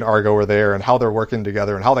Chibity and Argo are there and how they're working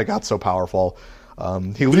together and how they got so powerful.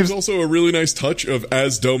 He leaves. There's also a really nice touch of,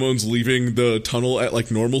 as Domon's leaving the tunnel at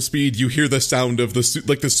like normal speed, you hear the sound of the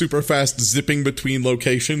super fast zipping between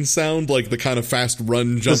locations sound, like the kind of fast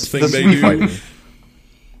run jump thing they do. Fighting.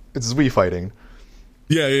 It's Zui fighting.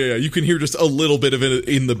 Yeah. You can hear just a little bit of it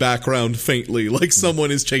in the background faintly, like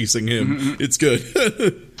someone is chasing him. It's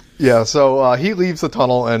good. Yeah, so he leaves the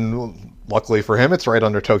tunnel, and luckily for him, it's right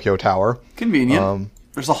under Tokyo Tower. Convenient.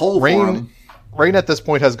 There's a hole for him. Rain at this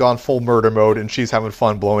point has gone full murder mode, and she's having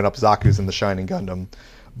fun blowing up Zaku's in the Shining Gundam.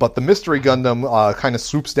 But the Mystery Gundam kind of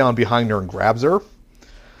swoops down behind her and grabs her.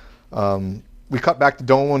 We cut back to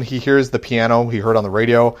Domon. He hears the piano he heard on the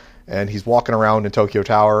radio, and he's walking around in Tokyo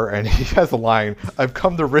Tower, and he has the line, "I've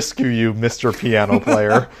come to rescue you, Mr. Piano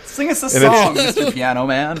Player." Sing us a song, Mr. Piano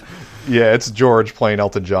Man. Yeah, it's George playing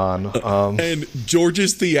Elton John. And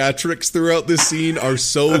George's theatrics throughout this scene are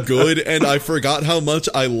so good, and I forgot how much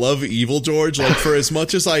I love Evil George. Like, for as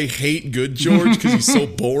much as I hate Good George because he's so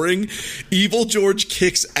boring, Evil George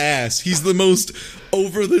kicks ass. He's the most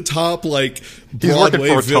over-the-top, like,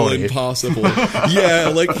 Broadway villain possible. Yeah,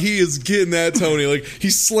 like, he is getting that Tony. Like, he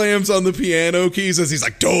slams on the piano keys as he's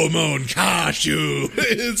like, Domon Kashu.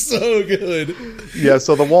 It's so good. Yeah,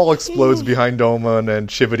 so the wall explodes behind Domon, and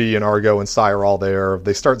Chivity and Argo and Sai are all there.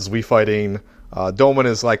 They start Zui fighting. Domon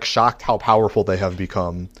is, like, shocked how powerful they have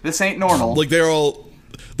become. This ain't normal. Like, they're all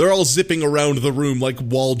zipping around the room, like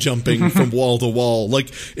wall jumping from wall to wall,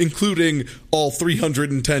 like including all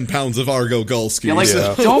 310 pounds of Argo Gulski. Yeah, like,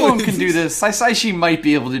 Domon can do this. Saisaichi might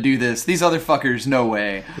be able to do this. These other fuckers, no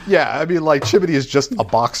way. Yeah, I mean, like, Chibity is just a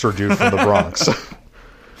boxer dude from the Bronx.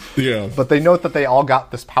 Yeah. But they note that they all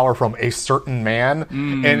got this power from a certain man,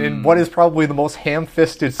 and in what is probably the most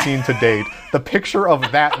ham-fisted scene to date, the picture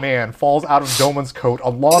of that man falls out of Domon's coat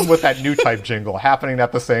along with that new type jingle happening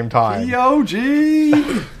at the same time.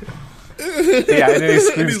 Kyoji! Yeah, and then he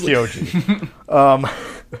screams Kyoji.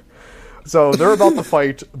 So they're about to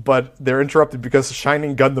fight, but they're interrupted because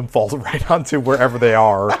Shining Gundam falls right onto wherever they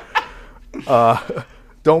are.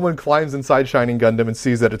 Domon climbs inside Shining Gundam and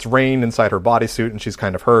sees that it's Rain inside her bodysuit, and she's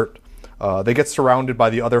kind of hurt. They get surrounded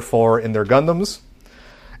by the other four in their Gundams.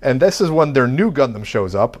 And this is when their new Gundam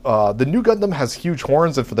shows up. The new Gundam has huge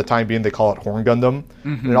horns, and for the time being, they call it Horn Gundam.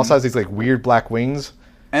 And it also has these like weird black wings.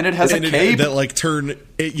 And it has a cape that like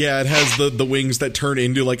it has the wings that turn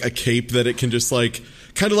into like a cape that it can just like,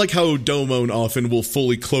 kind of like how Domon often will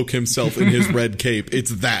fully cloak himself in his red cape.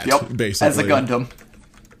 It's that, basically. As a Gundam.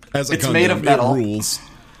 It's made of metal. It rules.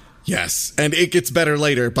 Yes, and it gets better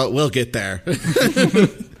later, but we'll get there.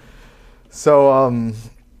 So,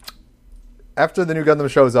 after the new Gundam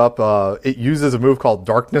shows up, it uses a move called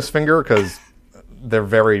Darkness Finger, because they're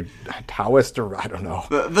very Taoist, or I don't know.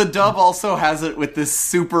 The dub also has it with this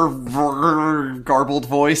super garbled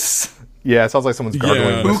voice. Yeah, it sounds like someone's gargling.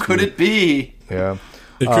 Yeah. Who could it be? Yeah.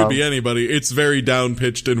 It could be anybody. It's very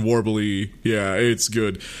down-pitched and warbly. Yeah, it's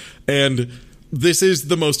good. And this is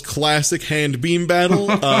the most classic hand beam battle.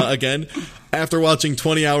 Again, after watching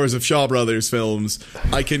 20 hours of Shaw Brothers films,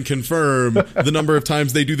 I can confirm the number of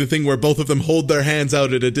times they do the thing where both of them hold their hands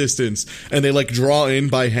out at a distance and they like draw in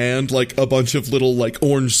by hand like a bunch of little like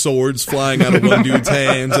orange swords flying out of one dude's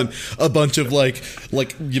hands and a bunch of like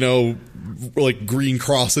you know, like green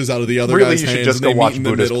crosses out of the other Really, guy's you hands. should just and go they watch meet in the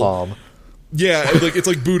Buddha's middle. Palm. Yeah, like it's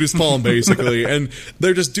like Buddha's palm basically, and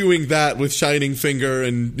they're just doing that with Shining Finger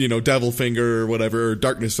and you know Devil Finger or whatever, or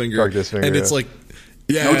Darkness Finger, Darkness Finger, and it's yeah. like,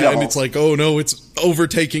 yeah, No devil. and it's like, oh no, it's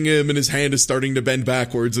overtaking him, and his hand is starting to bend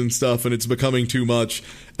backwards and stuff, and it's becoming too much,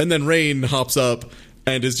 and then Rain hops up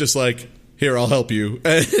and is just like, here, I'll help you,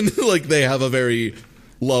 and like they have a very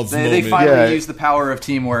love They moment. finally Yeah. use the power of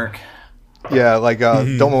teamwork. Yeah, like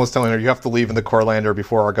Doma was telling her, you have to leave in the Corlander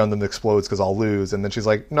before our Gundam explodes because I'll lose. And then she's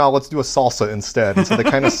like, no, let's do a salsa instead. And so they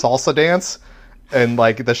kind of salsa dance, and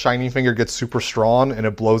like the Shining Finger gets super strong, and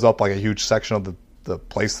it blows up like a huge section of the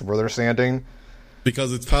place where they're standing.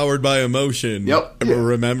 Because it's powered by emotion. Yep.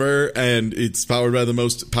 Remember? And it's powered by the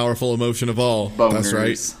most powerful emotion of all. That's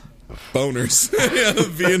right. Boners. Boners. Yeah,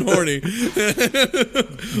 being horny.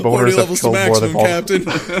 Horny Boners levels to have killed more maximum, than all. Captain.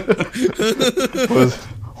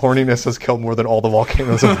 Horniness has killed more than all the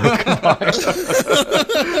volcanoes of Earth combined.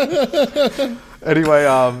 Anyway,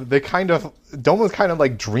 Doma kind of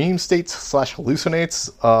like dream states / hallucinates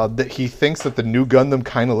that he thinks that the new Gundam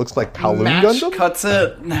kind of looks like Kowloon Match Gundam. cuts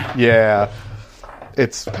it. Yeah,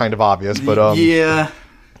 it's kind of obvious, but Yeah.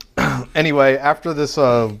 anyway, after this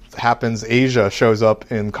happens, Asia shows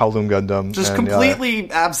up in Kowloon Gundam. Just and, completely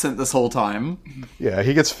absent this whole time. yeah,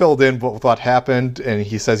 he gets filled in with what happened, and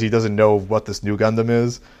he says he doesn't know what this new Gundam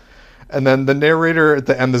is. And then the narrator at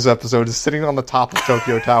the end of this episode is sitting on the top of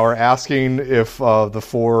Tokyo Tower asking if the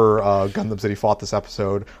 4 Gundams that he fought this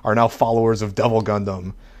episode are now followers of Devil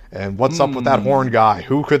Gundam. And what's up with that horn guy?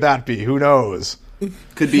 Who could that be? Who knows?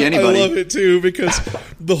 Could be anybody. I love it too because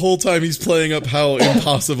the whole time he's playing up how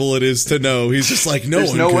impossible it is to know. He's just like, There's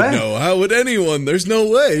one no could way. know. How would anyone? There's no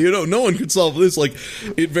way. You know, no one could solve this. Like,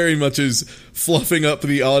 it very much is fluffing up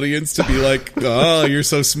the audience to be like, oh, you're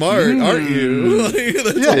so smart, aren't you? Like,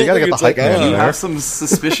 that's Yeah, you gotta get the it's like, hype man Do in you there. have some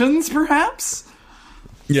suspicions, perhaps?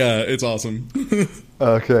 yeah, it's awesome.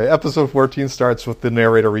 Okay, episode 14 starts with the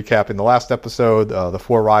narrator recapping the last episode. The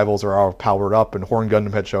 4 rivals are all powered up, and Horn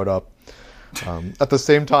Gundam had showed up. At the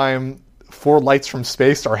same time, 4 lights from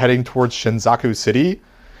space are heading towards Shinzaku City,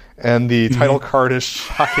 and the title card is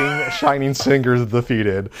Shining Fingers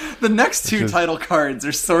defeated. The next 2 title cards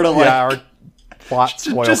are sort of like... Yeah, our plot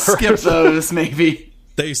spoilers. just skip those, maybe.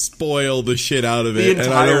 They spoil the shit out of The it.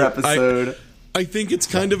 entire episode. I think it's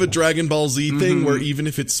kind of a Dragon Ball Z thing where even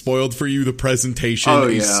if it's spoiled for you, the presentation Oh,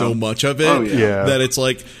 is yeah. so much of it Oh, yeah. that it's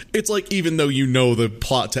like even though you know the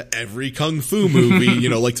plot to every kung fu movie, you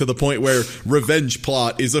know, like to the point where revenge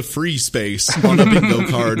plot is a free space on a bingo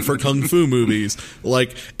card for kung fu movies.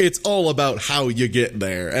 Like, it's all about how you get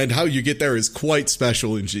there, and how you get there is quite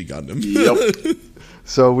special in G Gundam. Yep.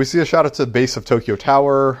 So we see a shot at the base of Tokyo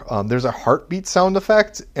Tower. There's a heartbeat sound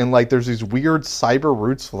effect, and like there's these weird cyber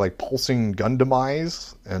roots with like pulsing Gundam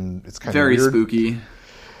eyes, and it's kind of Very weird. spooky.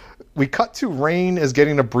 We cut to Rain is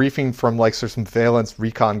getting a briefing from like some Valence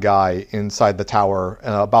recon guy inside the tower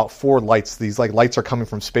about 4 lights. These like lights are coming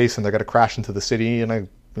from space, and they're going to crash into the city in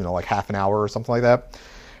like half an hour or something like that.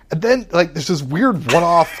 And then like there's this weird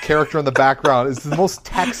one-off character in the background. It's the most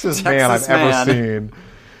Texas man I've ever seen.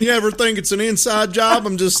 You ever think it's an inside job?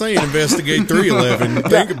 I'm just saying, investigate 311.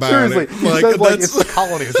 Think about Seriously, it. he said, that's- it's the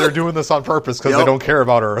colonies. They're doing this on purpose because they Yep. don't care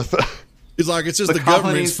about Earth. It's like it's just the,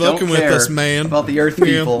 colonies government's fucking don't with care us, man. about the Earth Yeah.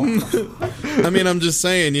 people. I mean, I'm just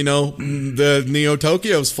saying, you know, the Neo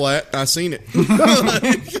Tokyo's flat. I seen it.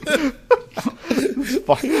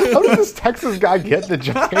 How did this Texas guy get the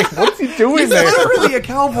giant? What's he doing He's there? literally a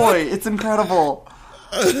cowboy. It's incredible.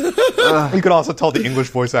 You can also tell the English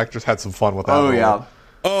voice actors had some fun with that. Oh, role. yeah.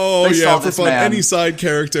 Oh They yeah, saw for this fun. man. Any side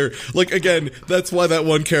character, like again, that's why that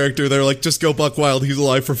one character they're like, just go buck wild. He's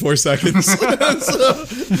alive for 4 seconds. So,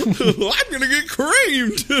 I'm gonna get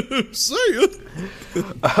creamed. See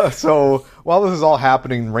ya. So while this is all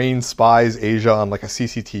happening, Rain spies Asia on like a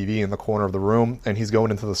CCTV in the corner of the room, and he's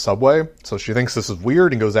going into the subway. So she thinks this is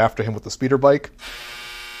weird and goes after him with the speeder bike.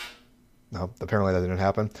 No, apparently that didn't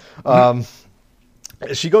happen.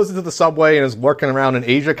 She goes into the subway and is lurking around, and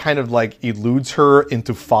Asia kind of like eludes her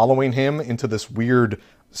into following him into this weird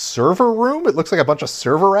server room. It looks like a bunch of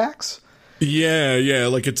server racks. Yeah,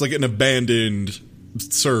 like it's like an abandoned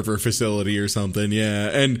server facility or something, yeah.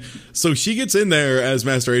 And so she gets in there as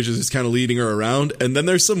Master Asia is kind of leading her around, and then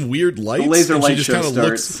there's some weird lights. The laser and light she just show kind of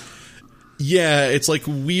starts. Yeah, it's like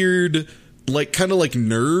weird, like kind of like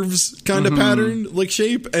nerves kind of pattern, like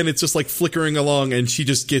shape, and it's just like flickering along, and she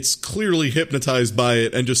just gets clearly hypnotized by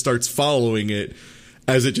it and just starts following it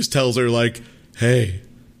as it just tells her like, hey,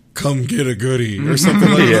 come get a goodie or something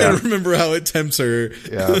like that. I don't remember how it tempts her.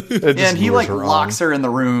 Yeah, And he like locks her in the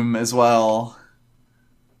room as well.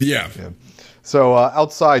 Yeah. So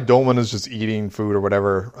outside, Dolman is just eating food or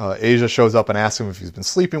whatever. Asia shows up and asks him if he's been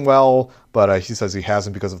sleeping well, but he says he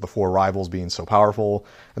hasn't because of the 4 rivals being so powerful.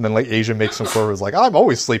 And then like Asia makes him feel like, I'm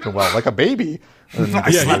always sleeping well, like a baby. And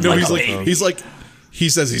he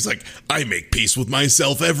says, I make peace with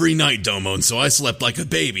myself every night, Domon, so I slept like a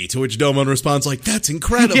baby. To which Domon responds like, that's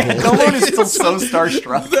incredible. Yeah, Domon is still so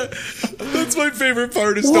starstruck. That's my favorite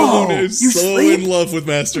part is Whoa, Domon is you so sleep? in love with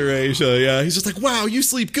Master Asia. Yeah, he's just like, wow, you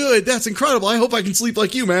sleep good. That's incredible. I hope I can sleep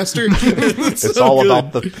like you, Master. It's so all good.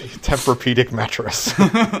 about the Tempur-Pedic mattress.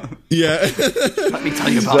 Yeah. Let me tell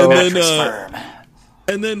you about Mattress Firm.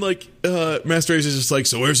 And then, like, Master Ace is just like,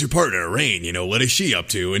 so where's your partner, Rain? You know, what is she up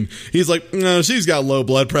to? And he's like, no, she's got low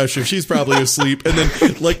blood pressure. She's probably asleep. And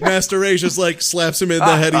then, like, Master Ace just, like, slaps him in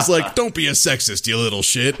the head. He's like, don't be a sexist, you little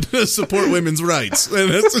shit. Support women's rights.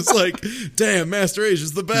 And it's just like, damn, Master Ace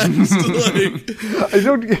is the best.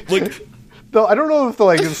 I don't know if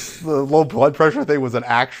the low blood pressure thing was an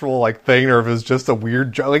actual like thing or if it was just a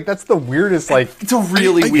weird joke. Like that's the weirdest. Like it's a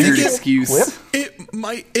really weird excuse.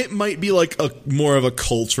 It might be like a more of a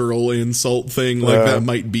cultural insult thing. Like that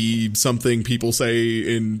might be something people say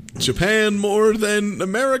in Japan more than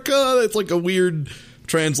America. It's like a weird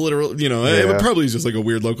transliteral. You know, it probably is just like a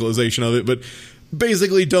weird localization of it, but.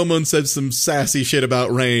 Basically, Domon said some sassy shit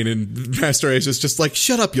about Rain, and Master Ace is just like,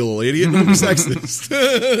 shut up, you little idiot, don't be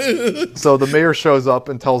sexist. So the mayor shows up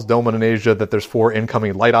and tells Domon and Asia that there's 4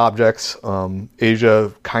 incoming light objects.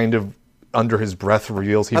 Asia kind of, under his breath,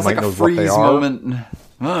 reveals he might know what they are. Moment.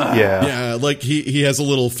 Yeah, like he has a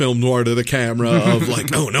little film noir to the camera of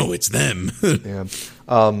like, oh no, it's them. Yeah.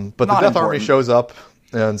 But the Death Army shows up,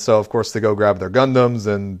 and so, of course, they go grab their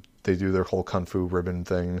Gundams, and they do their whole Kung Fu ribbon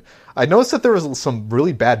thing. I noticed that there was some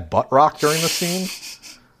really bad butt rock during the scene.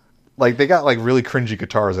 Like, they got, like, really cringy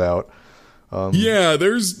guitars out. Yeah,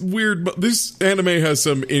 there's weird... This anime has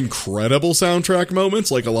some incredible soundtrack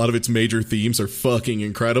moments. Like, a lot of its major themes are fucking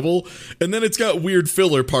incredible. And then it's got weird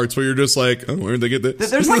filler parts where you're just like, oh, where'd they get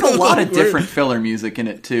this? There's, like, a lot of different filler music in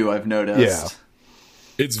it, too, I've noticed. Yeah.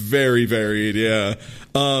 It's very varied, yeah.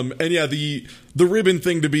 And yeah, the ribbon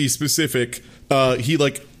thing, to be specific, he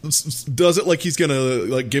like does it like he's gonna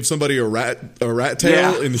like give somebody a rat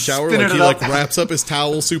tail in the shower. Spin like he up. like wraps up his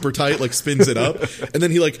towel super tight, like spins it up, and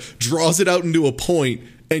then he like draws it out into a point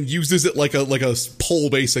and uses it like a pole,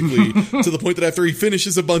 basically, to the point that after he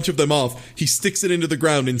finishes a bunch of them off, he sticks it into the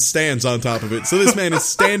ground and stands on top of it. So this man is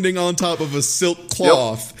standing on top of a silk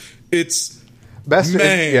cloth. Yep.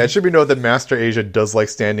 It should be noted that Master Asia does like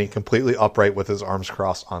standing completely upright with his arms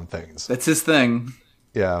crossed on things. That's his thing.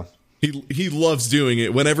 Yeah. He loves doing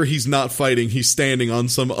it. Whenever he's not fighting, he's standing on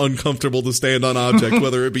some uncomfortable to stand on object,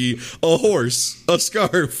 whether it be a horse, a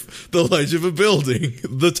scarf, the ledge of a building,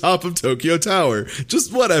 the top of Tokyo Tower,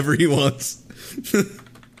 just whatever he wants.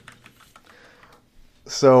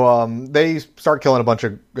 So they start killing a bunch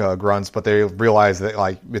of grunts, but they realize that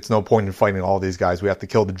like it's no point in fighting all these guys. We have to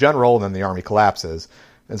kill the general, and then the army collapses.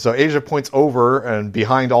 And so Asia points over, and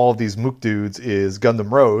behind all of these mook dudes is Gundam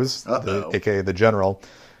Rose, aka the general.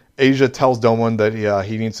 Asia tells Domon that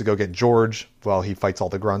he needs to go get George while he fights all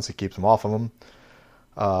the grunts. He keeps them off of him.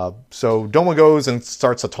 So Domon goes and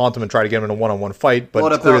starts to taunt him and try to get him in a one-on-one fight. But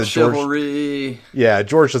what it's clear about that George, chivalry? Yeah,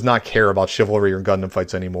 George does not care about chivalry or Gundam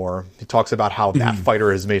fights anymore. He talks about how that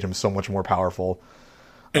fighter has made him so much more powerful.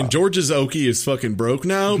 And George's Oki is fucking broke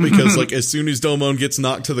now because, like, as soon as Domon gets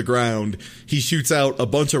knocked to the ground, he shoots out a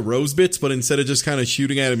bunch of rose bits, but instead of just kind of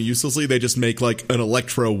shooting at him uselessly, they just make, like, an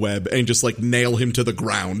electro web and just, like, nail him to the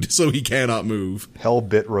ground so he cannot move.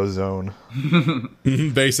 Hell-bit Rosone.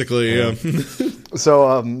 Basically, yeah.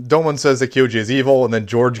 So, Domon says that Kyoji is evil, and then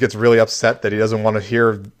George gets really upset that he doesn't want to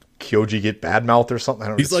hear Kyoji get badmouthed or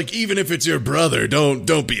something. He's like, even if it's your brother, don't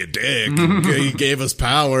be a dick. He gave us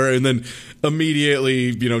power. And then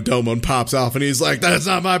immediately, Domon pops off and he's like, that's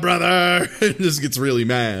not my brother. And just gets really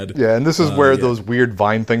mad. Yeah, and this is where those weird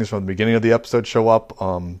vine things from the beginning of the episode show up.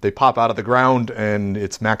 They pop out of the ground, and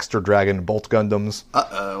it's Maxter Dragon and Bolt Gundams.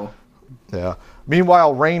 Uh-oh. Yeah.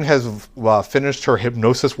 Meanwhile, Rain has finished her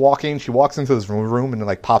hypnosis walking. She walks into this room and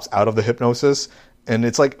like pops out of the hypnosis, and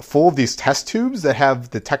it's like full of these test tubes that have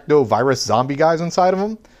the techno virus zombie guys inside of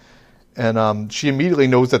them. And she immediately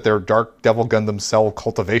knows that they're Dark Devil Gundam cell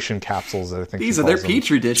cultivation capsules. That I think these are their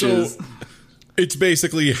petri dishes. So, it's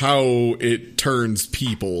basically how it turns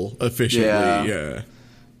people efficiently.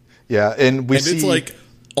 Yeah, and see... it's like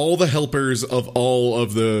all the helpers of all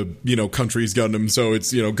of the, countries Gundam. So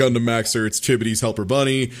it's, Gundam Maxer, it's Chibity's Helper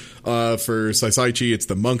Bunny. For Saisaichi, it's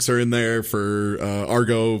the monks are in there. For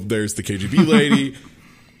Argo, there's the KGB lady.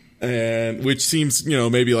 And which seems,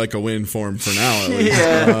 maybe like a win for him for now, at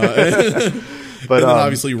least. But and then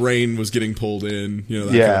obviously Rain was getting pulled in, that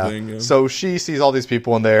kind of thing. Yeah. So she sees all these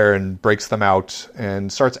people in there and breaks them out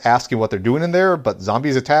and starts asking what they're doing in there, but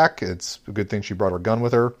zombies attack. It's a good thing she brought her gun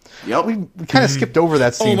with her. Yep. We kind of skipped over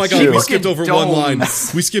that scene. Oh my god, too. We skipped over one line.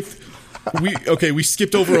 We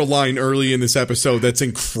skipped over a line early in this episode that's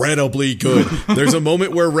incredibly good. There's a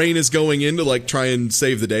moment where Rain is going in to like try and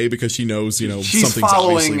save the day because she knows, she's something's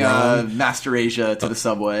following obviously wrong. Master Asia to the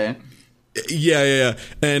subway. Yeah.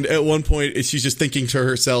 And at one point, she's just thinking to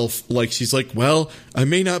herself, like, she's like, well, I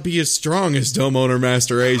may not be as strong as Domon or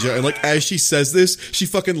Master Asia. And, like, as she says this, she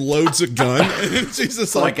fucking loads a gun. And she's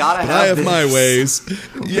just like, I have my ways.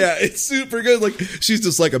 Yeah, it's super good. Like, she's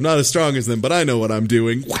just like, I'm not as strong as them, but I know what I'm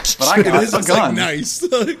doing. But I got a gun. Like, nice.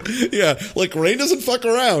 Yeah, like, Rain doesn't fuck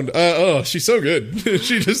around. She's so good.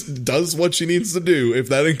 She just does what she needs to do. If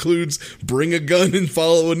that includes bring a gun and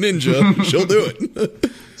follow a ninja, she'll do it.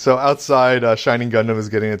 So outside, Shining Gundam is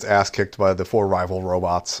getting its ass kicked by the 4 rival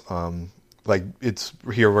robots. It's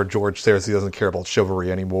here where George says he doesn't care about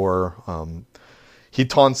chivalry anymore. He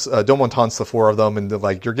taunts, Domon taunts the 4 of them, and they're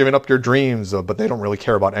like, you're giving up your dreams, but they don't really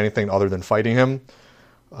care about anything other than fighting him.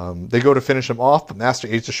 They go to finish him off, but Master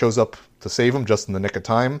Asia shows up to save him just in the nick of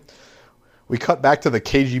time. We cut back to the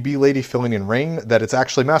KGB lady filling in Rain, that it's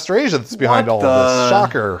actually Master Asia that's behind all of this.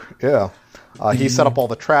 Shocker. Yeah. He set up all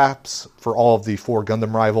the traps for all of the 4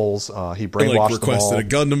 Gundam rivals. He brainwashed them all. Requested a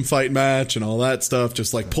Gundam fight match and all that stuff.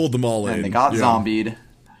 Just like pulled them all in. And they got zombied.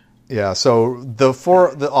 Yeah. So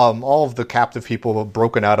all of the captive people have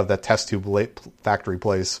broken out of that test tube factory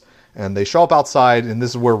place, and they show up outside. And this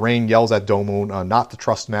is where Rain yells at Domon not to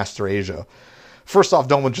trust Master Asia. First off,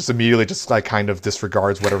 Domon just immediately kind of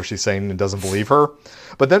disregards whatever she's saying and doesn't believe her.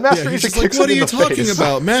 But then Master Asia kicks him in the face. What are you talking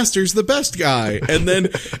about? Master's the best guy. And then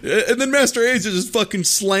Master Asia just fucking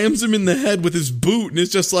slams him in the head with his boot, and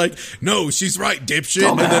it's just like, no, she's right, dipshit.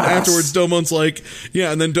 Dumbass. And then afterwards, Domon's like,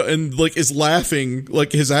 yeah, and like is laughing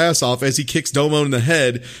like his ass off as he kicks Domon in the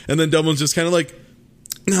head, and then Domon's just kind of like,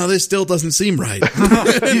 no, this still doesn't seem right.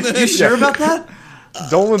 You sure about that?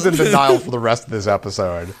 Domon's in denial for the rest of this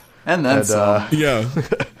episode. And then some. Yeah.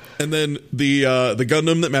 And then the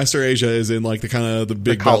Gundam that Master Asia is in, like the kind of the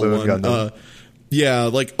big ball one. Gundam. Yeah,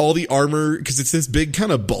 like all the armor, because it's this big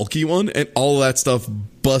kind of bulky one, and all that stuff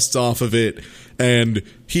busts off of it. And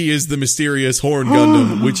he is the mysterious Horn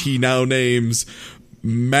Gundam, which he now names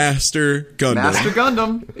Master Gundam. Master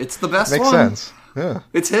Gundam. It's the best Makes one. sense. Yeah.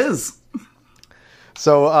 It's his.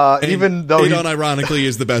 So even though it unironically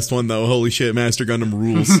is the best one, though. Holy shit, Master Gundam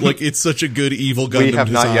rules. Like, it's such a good evil Gundam we have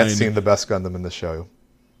design. not yet seen the best Gundam in the show.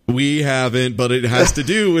 We haven't, but it has to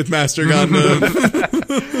do with Master Gundam.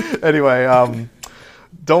 Anyway,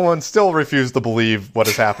 Domon still refused to believe what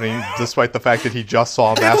is happening, despite the fact that he just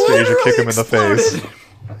saw Master Asia kick him in the face.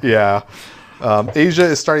 Yeah. Asia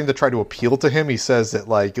is starting to try to appeal to him. He says that,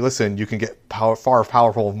 like, listen, you can get far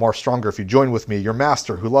powerful and more stronger if you join with me. Your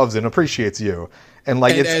master who loves and appreciates you. And,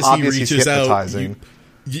 like, and it's obvious he's hypnotizing.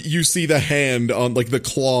 You see the hand on, like, the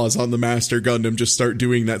claws on the Master Gundam just start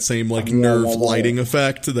doing that same, like, nerve lighting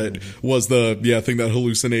effect that was the thing that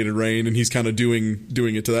hallucinated Rain, and he's kind of doing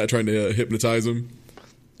it to that, trying to hypnotize him.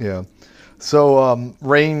 Yeah. So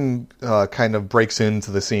Rain kind of breaks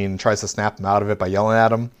into the scene, tries to snap him out of it by yelling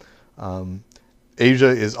at him. Asia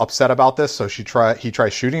is upset about this, so he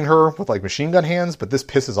tries shooting her with, like, machine gun hands, but this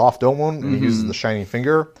pisses off Domon, and he uses the Shining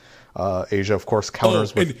Finger. Asia, of course,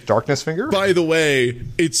 counters with Darkness Finger. By the way,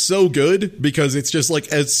 it's so good because it's just like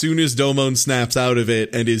as soon as Domon snaps out of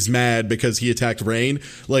it and is mad because he attacked Rain,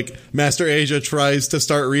 like Master Asia tries to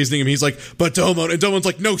start reasoning him. He's like, but Domon, and Domon's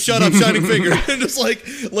like, no, shut up, Shining Finger. And just like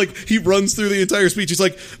he runs through the entire speech. He's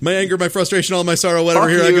like, my anger, my frustration, all my sorrow, whatever.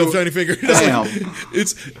 Fuck here you. I go, Shining Finger.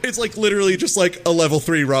 It's like literally just like a level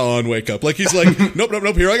 3 Raw on Wake Up. Like he's like, nope,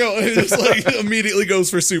 here I go. And just like immediately goes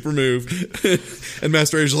for super move. And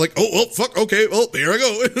Master Asia's like, oh, well, fuck, okay, well, here I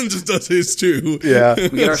go. And just does his too. Yeah. We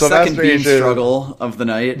get our second beam struggle of the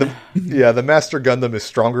night. The Master Gundam is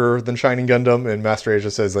stronger than Shining Gundam, and Master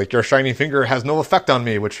Asia says, like, your Shining Finger has no effect on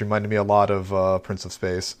me, which reminded me a lot of Prince of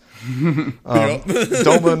Space.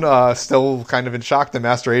 Domon still kind of in shock that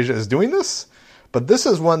Master Asia is doing this, But this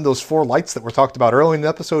is when those 4 lights that were talked about early in the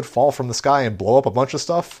episode fall from the sky and blow up a bunch of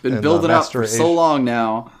stuff. Been building up for so long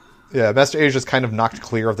now. Yeah, Master Asia's kind of knocked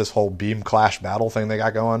clear of this whole beam clash battle thing they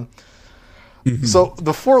got going. So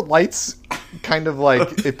the 4 lights kind of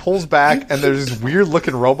like, it pulls back and there's these weird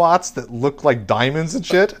looking robots that look like diamonds and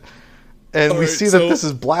shit. And we see that this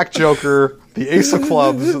is Black Joker, the Ace of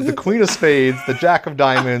Clubs, the Queen of Spades, the Jack of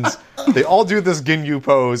Diamonds. They all do this Ginyu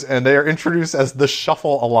pose and they are introduced as the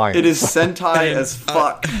Shuffle Alliance. It is Sentai as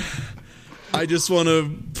fuck. I just want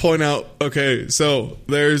to point out, okay, so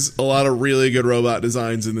there's a lot of really good robot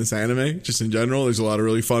designs in this anime, just in general. There's a lot of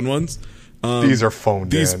really fun ones. These are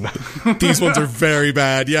phoned in. These ones are very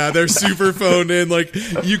bad. Yeah, they're super phoned in. Like,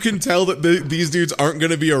 you can tell that these dudes aren't going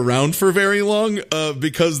to be around for very long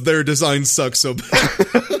because their designs suck so bad.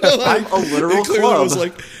 I'm a literal club.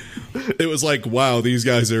 It was like, wow, these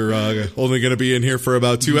guys are only going to be in here for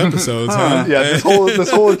about 2 episodes, huh? Yeah, this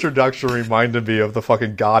whole introduction reminded me of the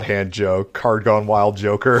fucking God Hand joke, Card Gone Wild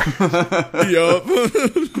Joker. Yup.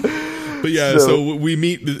 But yeah, so we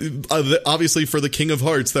meet, obviously for the King of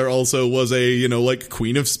Hearts, there also was a, like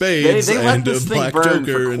Queen of Spades and a Black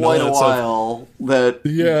Joker and all that while. Stuff.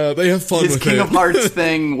 Yeah, they have fun with it. His King of Hearts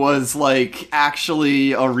thing was like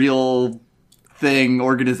actually a real thing,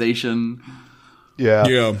 organization.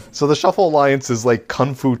 Yeah. So the Shuffle Alliance is like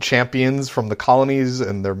kung fu champions from the colonies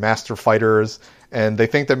and they're master fighters. And they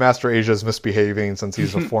think that Master Asia is misbehaving since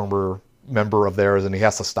he's a former member of theirs and he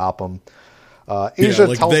has to stop them.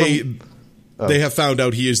 Asia tells them... They have found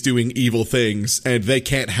out he is doing evil things, and they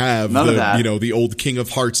can't have the old King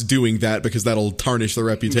of Hearts doing that because that'll tarnish the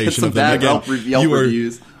reputation of them again. Yelp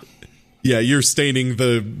reviews. Yeah, you're staining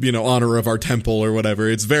the honor of our temple or whatever.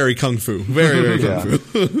 It's very kung fu, very very kung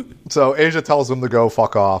fu. So Asia tells them to go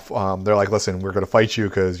fuck off. They're like, listen, we're going to fight you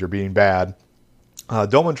because you're being bad.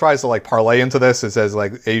 Domon tries to parlay into this. It says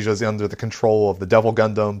Asia's under the control of the Devil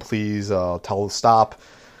Gundam. Please tell her to stop.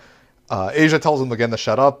 Asia tells him again to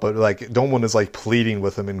shut up, but Domon is pleading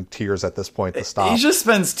with him in tears at this point to stop. Asia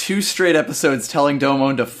spends 2 straight episodes telling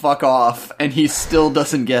Domon to fuck off, and he still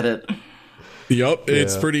doesn't get it. Yup,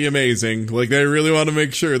 it's pretty amazing. They really want to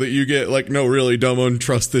make sure that you get, no, really, Domon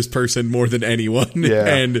trusts this person more than anyone. Yeah.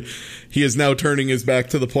 And he is now turning his back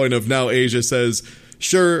to the point of now Asia says,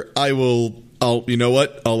 sure, you know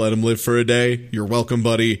what? I'll let him live for a day. You're welcome,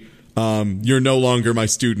 buddy. You're no longer my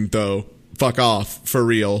student, though. Fuck off, for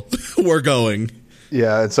real. We're going.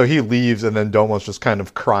 Yeah, and so he leaves, and then Domon's just kind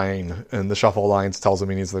of crying, and the Shuffle Alliance tells him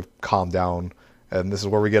he needs to calm down, and this is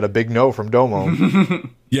where we get a big no from Domon.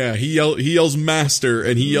 Yeah, he yells master,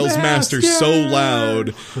 and he yells master so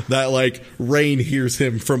loud that, Rain hears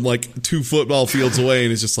him from, 2 football fields away,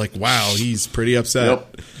 and is just like, wow, he's pretty upset.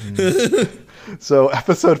 Yep. So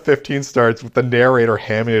episode 15 starts with the narrator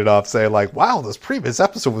hamming it up, saying wow, this previous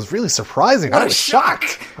episode was really surprising. I was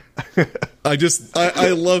shocked.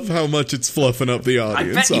 I love how much it's fluffing up the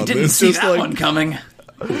audience. I bet you didn't see that one coming.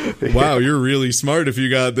 Wow, you're really smart if you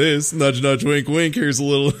got this. Nudge, nudge, wink, wink. Here's a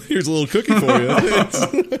little cookie for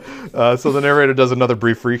you. So the narrator does another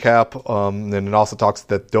brief recap, and it also talks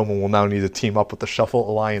that Domon will now need to team up with the Shuffle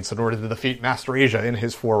Alliance in order to defeat Master Asia and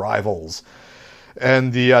his 4 rivals.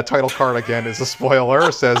 And the title card again is a spoiler.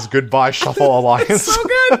 It says goodbye Shuffle Alliance. It's so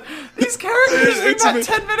good. These characters we met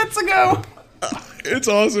 10 minutes ago. It's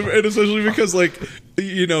awesome, and especially because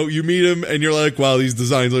you meet him and you're like, wow, these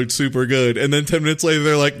designs look super good, and then 10 minutes later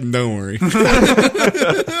they're like, don't worry. In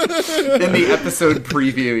the episode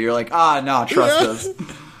preview, you're like, no, trust us.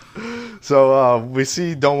 So we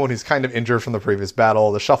see Domon, he's kind of injured from the previous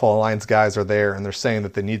battle. The Shuffle Alliance guys are there, and they're saying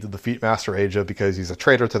that they need to defeat Master Asia because he's a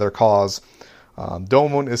traitor to their cause.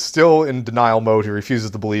 Domon is still in denial mode. He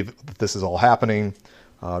refuses to believe that this is all happening.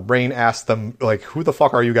 Rain asks them, who the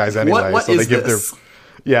fuck are you guys anyway? What so they give this?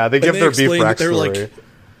 they give their beef backstory.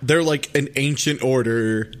 They're an ancient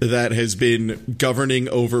order that has been governing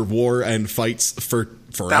over war and fights for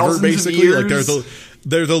forever, thousands basically. of years.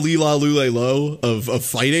 They're the Lila Lule Lo of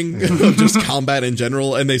fighting, of just combat in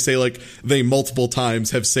general, and they say they multiple times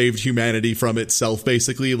have saved humanity from itself,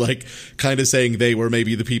 basically, kind of saying they were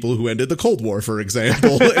maybe the people who ended the Cold War, for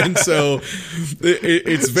example. And so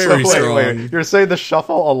it's very strong. Wait. You're saying the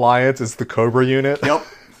Shuffle Alliance is the Cobra unit? Yep.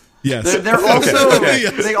 Yes. They're also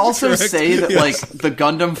Yes, they also correct. say that the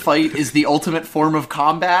Gundam fight is the ultimate form of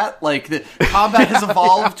combat. The combat has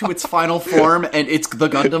evolved to its final form, and it's the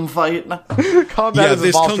Gundam fight. Combat has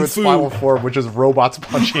evolved to its final form, which is robots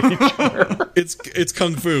punching each other. It's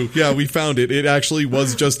kung fu. Yeah, we found it. It actually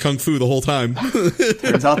was just kung fu the whole time.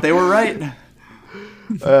 Turns out they were right.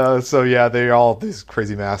 So yeah, they're all these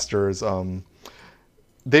crazy masters.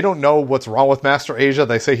 They don't know what's wrong with Master Asia.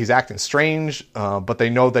 They say he's acting strange, but they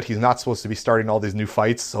know that he's not supposed to be starting all these new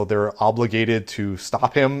fights, so they're obligated to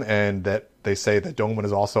stop him, and that they say that Domon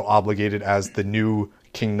is also obligated as the new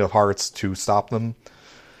King of Hearts to stop them.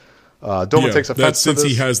 Domon takes offense to this. Since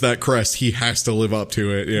he has that crest, he has to live up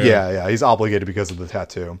to it. Yeah, he's obligated because of the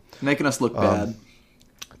tattoo. Making us look bad.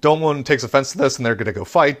 Domon takes offense to this, and they're going to go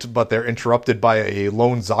fight, but they're interrupted by a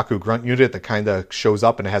lone Zaku grunt unit that kind of shows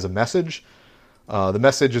up and has a message. The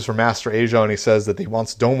message is from Master Asia, and he says that he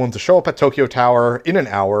wants Domon to show up at Tokyo Tower in an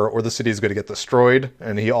hour, or the city is going to get destroyed.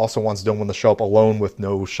 And he also wants Domon to show up alone with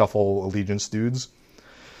no Shuffle Allegiance dudes.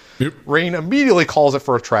 Yep. Rain immediately calls it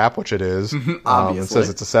for a trap, which it is. Obviously. And says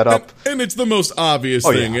it's a setup. And it's the most obvious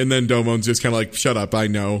thing. Yeah. And then Domon's just kind of like, shut up, I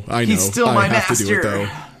know. He's still I my have master. to do it, though.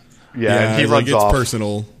 Yeah, and he runs it's off.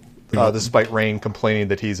 Personal. Despite Rain complaining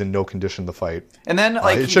that he's in no condition to fight. And then,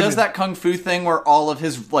 he does that kung fu thing where all of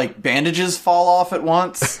his, bandages fall off at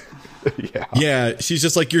once. Yeah, she's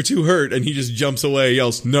just like, you're too hurt, and he just jumps away,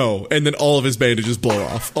 yells, no, and then all of his bandages blow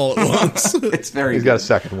off all at once. It's very He's got a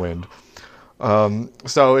second wind.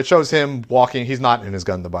 So it shows him walking. He's not in his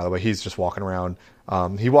Gundam, by the way. He's just walking around.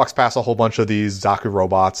 He walks past a whole bunch of these Zaku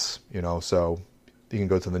robots, so he can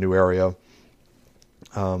go to the new area.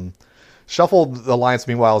 Shuffled Alliance,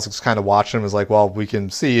 meanwhile, is just kind of watching him. Is like, well, we can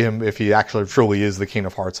see him if he actually truly is the King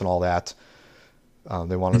of Hearts and all that.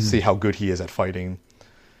 They want to see how good he is at fighting.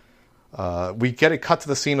 We get a cut to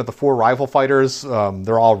the scene of the 4 rival fighters.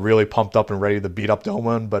 They're all really pumped up and ready to beat up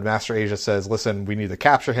Domon, but Master Asia says, listen, we need to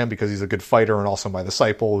capture him because he's a good fighter and also my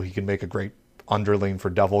disciple. He can make a great underling for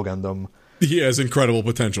Devil Gundam. He has incredible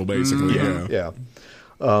potential, basically. Yeah.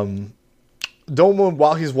 Domon,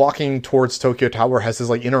 while he's walking towards Tokyo Tower, has his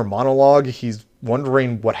inner monologue. He's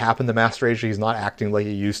wondering what happened to Master Asia. He's not acting like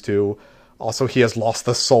he used to. Also, he has lost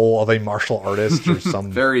the soul of a martial artist or some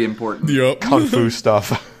very important kung fu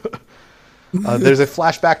stuff. There's a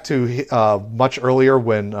flashback to much earlier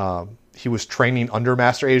when he was training under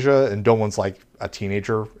Master Asia, and Domon's like a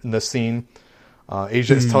teenager in this scene.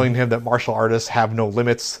 Asia is telling him that martial artists have no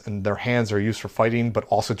limits and their hands are used for fighting, but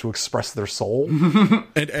also to express their soul.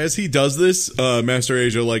 And as he does this, Master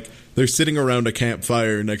Asia, they're sitting around a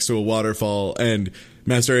campfire next to a waterfall, and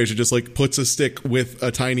Master Asia just, puts a stick with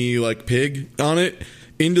a tiny, pig on it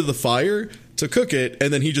into the fire to cook it,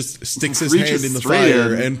 and then he just sticks his hand in the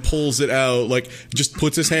fire and pulls it out, just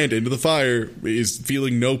puts his hand into the fire, is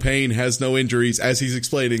feeling no pain, has no injuries, as he's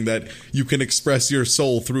explaining that you can express your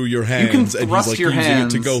soul through your hands, and he's your using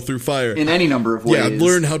it to go through fire. In any number of ways. Yeah,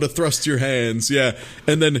 learn how to thrust your hands,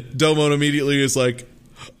 And then Domon immediately is like,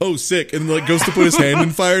 oh, sick, and goes to put his hand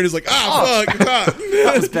in fire and is like, fuck,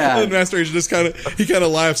 that was bad. And Master Asia just kind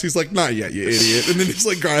of laughs. He's like, not yet, you idiot. And then he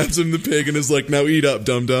just grabs him the pig and is like, now eat up,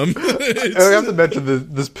 dum-dum. I have to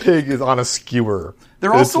mention this pig is on a skewer.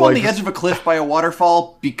 They're also on the edge of a cliff by a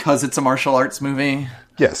waterfall because it's a martial arts movie.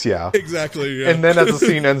 Yes, yeah. Exactly, yeah. And then as the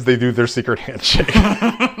scene ends, they do their secret handshake.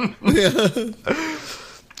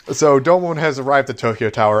 So Domon has arrived at Tokyo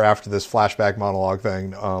Tower after this flashback monologue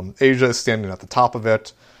thing. Asia is standing at the top of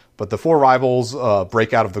it, but the 4 rivals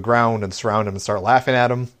break out of the ground and surround him and start laughing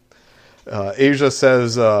at him. Asia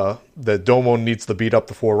says that Domon needs to beat up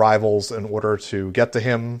the 4 rivals in order to get to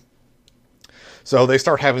him. So they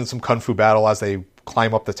start having some kung fu battle as they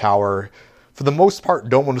climb up the tower. For the most part,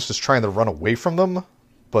 Domon is just trying to run away from them,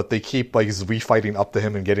 but they keep fighting up to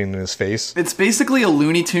him and getting in his face. It's basically a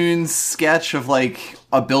Looney Tunes sketch of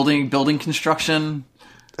a building construction.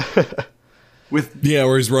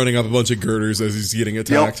 Where he's running up a bunch of girders as he's getting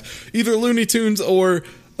attacked. Yep. Either Looney Tunes or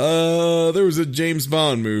there was a James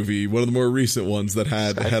Bond movie, one of the more recent ones that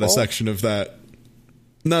had a section of that.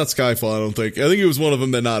 Not Skyfall, I don't think. I think it was one of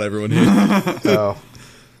them that not everyone hit. Oh.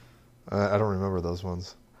 I don't remember those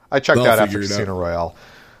ones. I checked out after Casino Royale.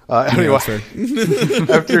 Anyway,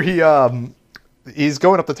 after he's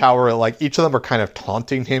going up the tower, each of them are kind of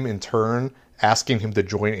taunting him in turn, asking him to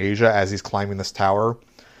join Asia as he's climbing this tower.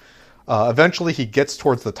 Eventually, he gets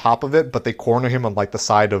towards the top of it, but they corner him on the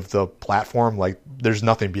side of the platform. There's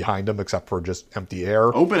nothing behind him except for just empty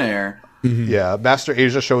air. Open air. Mm-hmm. Yeah, Master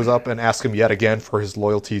Asia shows up and asks him yet again for his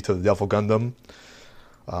loyalty to the Devil Gundam.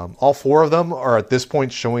 All 4 of them are at this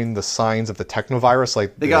point showing the signs of the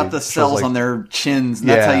technovirus. They got the cells on their chins. And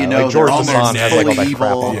that's how you know George they're almost has fully all that evil.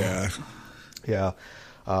 crap on.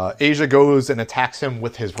 Yeah. Asia goes and attacks him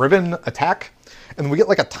with his ribbon attack, and we get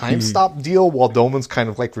a time stop deal while Domon's kind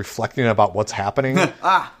of reflecting about what's happening.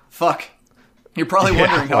 Fuck. You're probably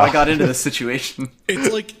wondering how I got into this situation.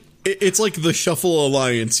 It's like the Shuffle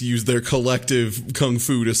Alliance used their collective kung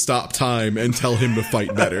fu to stop time and tell him to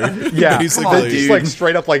fight better. Yeah, basically. they just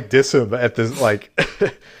straight up diss him at this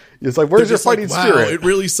It's like, where's your just like, fighting wow, spirit? it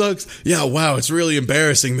really sucks. Yeah, wow, it's really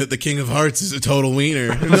embarrassing that the King of Hearts is a total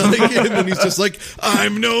wiener. And then he's just like,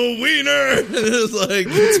 I'm no wiener. And it's like,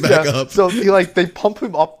 it's back up. So they pump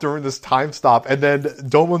him up during this time stop, and then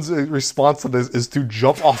Domon's response to this is to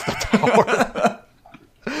jump off the tower.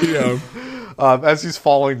 Yeah. As he's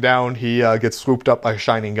falling down, he gets swooped up by a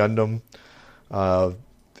Shining Gundam.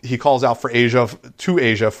 He calls out to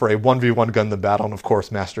Asia for a 1v1 Gundam battle, and of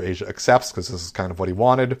course Master Asia accepts because this is kind of what he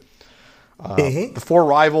wanted. The four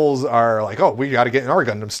rivals are like, oh, we got to get in our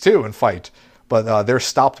Gundams too and fight. But they're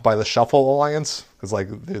stopped by the Shuffle Alliance because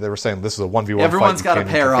they were saying this is a 1v1 fight. Everyone's got to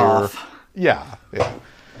pair off. Yeah.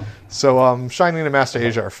 So Shining and Master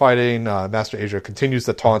Asia are fighting. Master Asia continues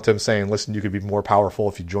to taunt him, saying, listen, you could be more powerful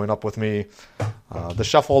if you join up with me. The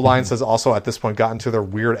Shuffle Alliance has also, at this point, gotten to their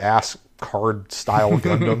weird-ass card-style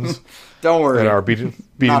Gundams. Don't worry. That are beating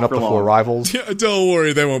up the four rivals. Yeah, don't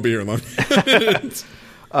worry, they won't be here long.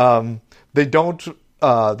 They don't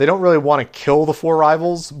really want to kill the four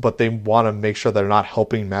rivals, but they want to make sure they're not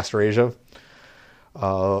helping Master Asia.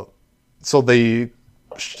 So the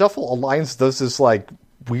Shuffle Alliance does this,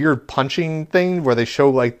 weird punching thing where they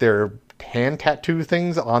show their hand tattoo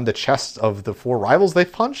things on the chests of the four rivals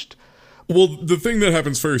they've punched. Well, the thing that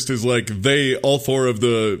happens first is all four of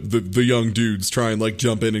the young dudes try and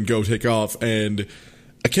jump in and go take off, and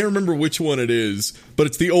I can't remember which one it is, but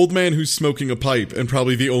it's the old man who's smoking a pipe and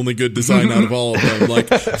probably the only good design out of all of them.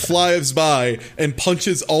 Flies by and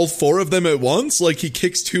punches all four of them at once. He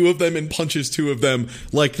kicks two of them and punches two of them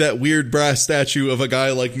like that weird brass statue of a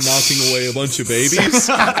guy knocking away a bunch of babies.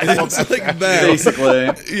 And it's that.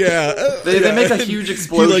 Basically. Yeah. They make a huge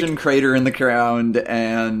explosion crater in the ground,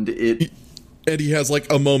 and it... And he has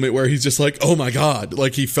a moment where he's just oh my god,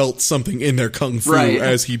 he felt something in their kung fu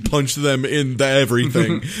as he punched them in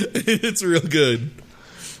everything. It's real good.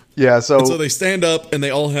 Yeah, so they stand up and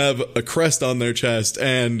they all have a crest on their chest,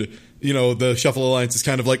 and the Shuffle Alliance is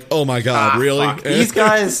kind of oh my god, really? Fuck. These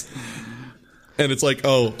guys. And it's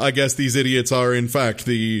oh, I guess these idiots are in fact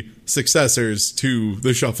the successors to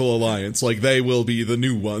the Shuffle Alliance. They will be the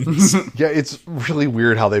new ones. Yeah, it's really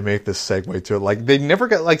weird how they make this segue to it. They never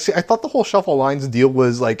get see, I thought the whole Shuffle Alliance deal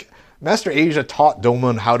was Master Asia taught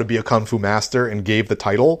Domon how to be a kung fu master and gave the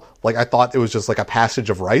title. I thought it was just a passage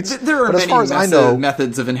of rights. There are many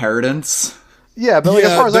methods of inheritance. Yeah, but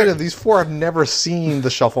as far as I know, these four have never seen the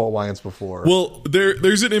Shuffle Alliance before. Well,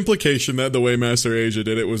 there's an implication that the way Master Asia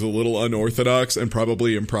did it was a little unorthodox and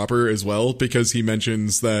probably improper as well, because he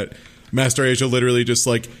mentions that Master Asia literally just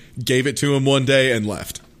gave it to him one day and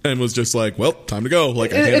left. And was just well, time to go. I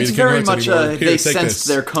can't be the King of Hearts much anymore. they sensed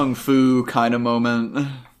their kung fu kind of moment.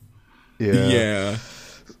 Yeah.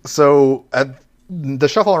 So the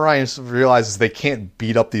Shuffle Alliance realizes they can't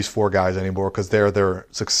beat up these four guys anymore because they're their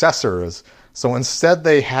successors. So instead,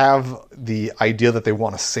 they have the idea that they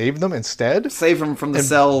want to save them instead. Save them from the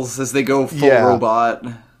cells as they go full robot.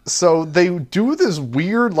 So they do this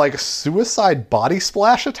weird, suicide body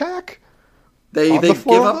splash attack. They give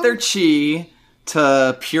up their chi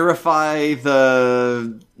to purify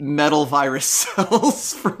the metal virus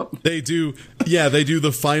cells from... They do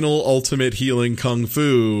the final ultimate healing kung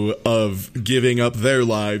fu of giving up their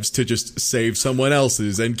lives to just save someone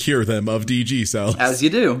else's and cure them of DG cells. As you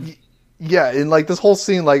do. Yeah, in this whole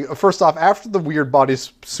scene, first off, after the weird body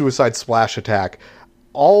suicide splash attack,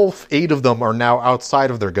 all 8 of them are now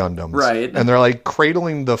outside of their Gundams. Right. And they're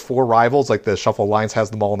cradling the 4 rivals, the Shuffle Alliance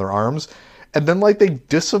has them all in their arms. And then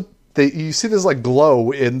you see this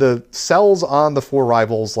glow in the cells on the 4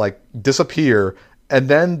 rivals disappear, and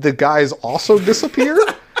then the guys also disappear.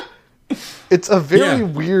 It's a very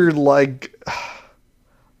weird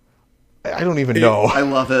I don't even know. I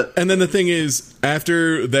love it. And then the thing is,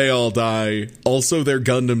 after they all die, also their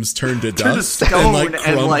Gundams turn to dust stone and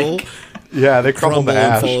crumble. Yeah, they crumble to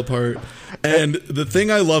ash. And fall apart. And the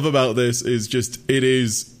thing I love about this is just, it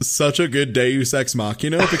is such a good Deus Ex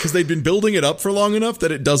Machina, because they've been building it up for long enough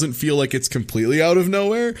that it doesn't feel like it's completely out of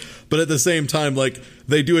nowhere, but at the same time,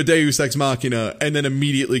 they do a Deus Ex Machina and then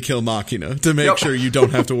immediately kill Machina to make sure you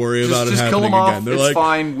don't have to worry about it happening kill them again. Off. They're It's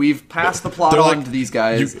fine. We've passed the plot on to these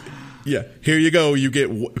guys. Yeah, here you go.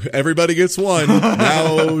 Everybody gets one.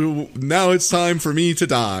 Now it's time for me to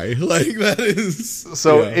die. That is.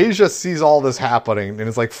 So Asia sees all this happening and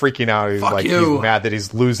is freaking out. He's he's mad that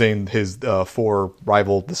he's losing his 4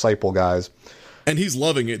 rival disciple guys. And he's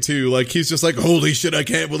loving it too. He's just holy shit, I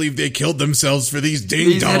can't believe they killed themselves for these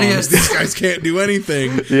ding-dongs. These guys can't do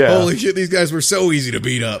anything. Yeah. Holy shit, these guys were so easy to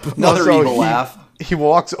beat up. Another evil laugh. He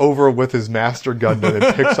walks over with his Master Gundam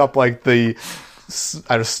and picks up the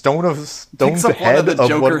a stone Picks up head one of the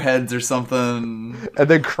Joker one, heads or something, and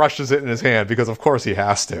then crushes it in his hand because of course he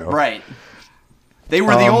has to. right? They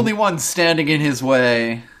were the only ones standing in his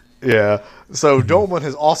way. Yeah. So Dolman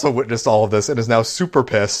has also witnessed all of this and is now super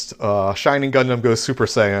pissed. Shining Gundam goes Super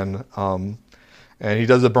Saiyan, and he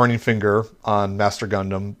does a burning finger on Master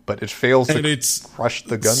Gundam, but it fails to crush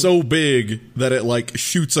the Gundam. So big that it like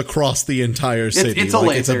shoots across the entire city. It's a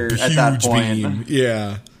laser it's a at that huge point. beam.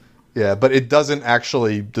 Yeah. Yeah, but it doesn't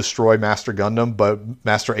actually destroy Master Gundam, but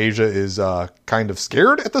Master Asia is kind of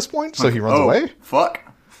scared at this point, so he runs away. Fuck.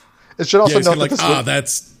 It should also note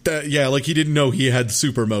that like he didn't know he had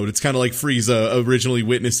super mode. It's kind of like Frieza originally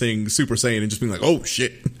witnessing Super Saiyan and just being like, oh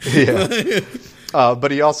shit. Yeah.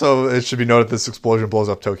 But it should be noted this explosion blows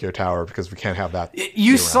up Tokyo Tower because we can't have that.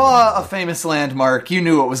 You saw a famous landmark. You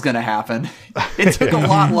knew what was going to happen. It took a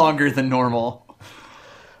lot longer than normal.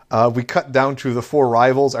 We cut down to the 4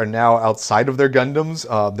 rivals are now outside of their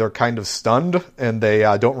Gundams. They're kind of stunned and they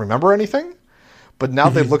don't remember anything. But now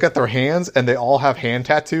they look at their hands and they all have hand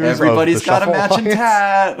tattoos. Everybody's got a matching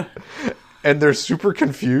tat. And they're super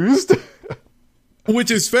confused.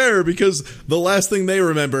 Which is fair because the last thing they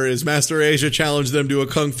remember is Master Asia challenged them to a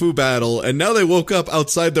kung fu battle, and now they woke up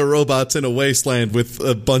outside their robots in a wasteland with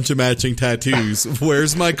a bunch of matching tattoos.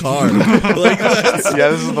 Where's my car? Like that's,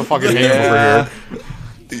 yeah, this is the fucking game over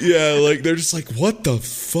here. Yeah, like they're just like, what the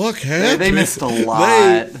fuck happened? They missed a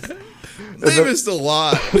lot. They missed a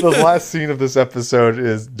lot. The last scene of this episode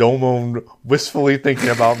is Domon wistfully thinking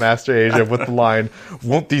about Master Asia with the line,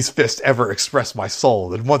 "Won't these fists ever express my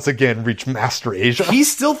soul and once again reach Master Asia?" He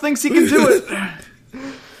still thinks he can do it.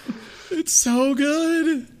 It's so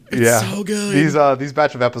good. It's so good. These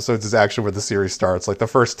batch of episodes is actually where the series starts. Like the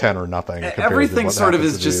first 10 are nothing. Everything sort of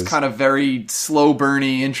is just kind of very slow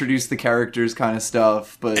burny, introduce the characters kind of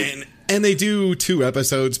stuff. But and they do 2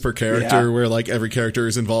 episodes per character where like every character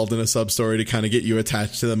is involved in a sub story to kind of get you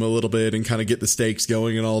attached to them a little bit and kind of get the stakes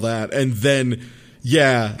going and all that. And then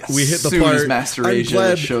we hit the part as Master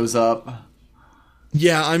Asia shows up.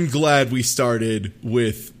 Yeah, I'm glad we started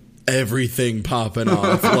with everything popping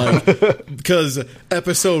off, like because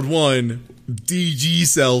episode 1 DG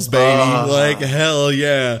cells, baby, like hell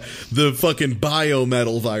yeah, the fucking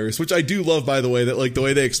biometal virus, which I do love, by the way, that like the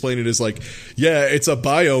way they explain it is like, yeah, it's a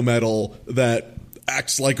biometal that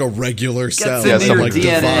acts like a regular cell and like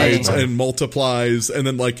divides and multiplies and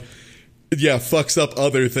then like fucks up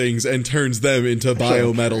other things and turns them into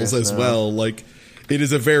biometals as well. Like it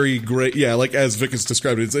is a very great, like as Vic has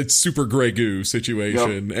described it, it's super Grey Goo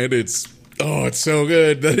situation, and it's so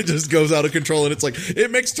good that it just goes out of control, and it's like, it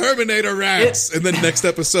makes Terminator rats, and then next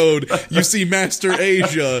episode, you see Master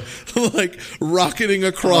Asia, like, rocketing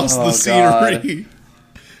across the scenery.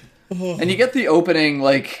 And you get the opening,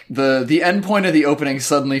 like, the end point of the opening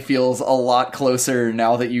suddenly feels a lot closer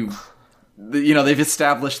now that they've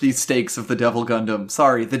established these stakes of the Devil Gundam.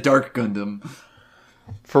 Sorry, the Dark Gundam.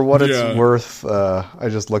 For what it's worth, I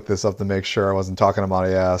just looked this up to make sure I wasn't talking to my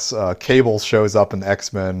ass. Cable shows up in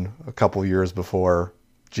X-Men a couple years before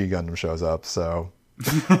G Gundam shows up, so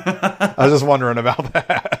I was just wondering about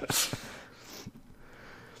that.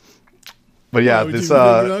 But yeah, this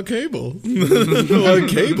without Cable.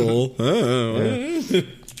 Cable.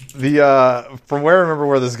 From where I remember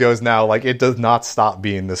where this goes now, like it does not stop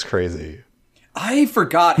being this crazy. I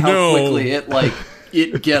forgot how quickly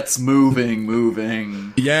it gets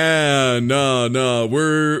moving. Yeah, no.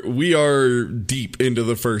 We are deep into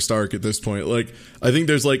the first arc at this point. Like, I think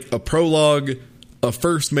there's like a prologue, a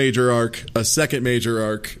first major arc, a second major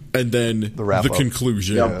arc, and then the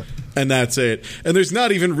conclusion. Yep. And that's it. And there's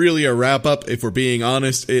not even really a wrap up. If we're being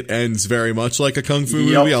honest, it ends very much like a kung fu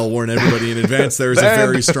movie. I'll warn everybody in advance. There's a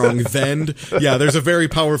very strong thend. Yeah, there's a very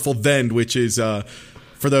powerful thend, which is,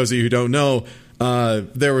 for those of you who don't know,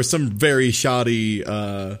 there was some very shoddy, it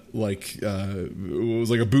was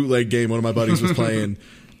like a bootleg game one of my buddies was playing.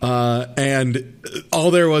 And all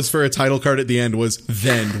there was for a title card at the end was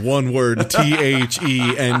 "Thend," one word, THEND,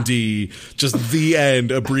 just the end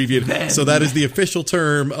abbreviated. So that is the official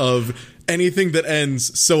term of anything that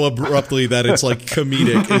ends so abruptly that it's like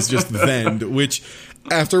comedic is just "Thend," which,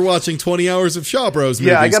 after watching 20 hours of Shaw Bros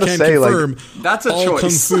movies, I gotta can say, confirm that's a all choice. kung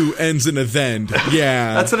fu ends in a "Thend."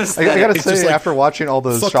 Yeah. That's an aesthetic. I gotta It's say, just like, after watching all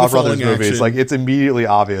those fuck Shaw the Brothers falling movies, action. like it's immediately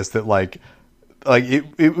obvious that like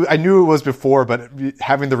I knew it was before, but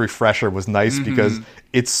having the refresher was nice because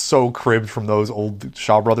it's so cribbed from those old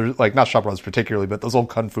Shaw Brothers, like not Shaw Brothers particularly, but those old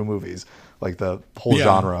kung fu movies, like the whole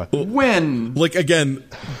genre. Like, again,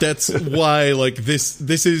 that's why like this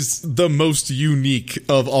is the most unique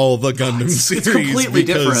of all the Gundam series. It's completely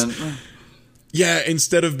different. Yeah,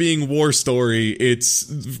 instead of being war story, it's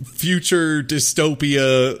future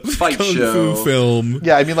dystopia Fight kung show. fu film.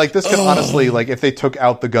 Yeah, I mean, like, this could honestly, like, if they took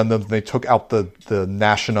out the Gundams and they took out the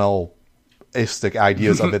nationalistic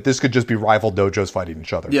ideas of it, this could just be rival dojos fighting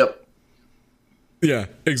each other. Yep. Yeah,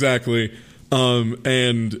 exactly.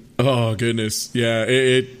 And oh goodness, yeah,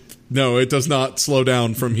 it does not slow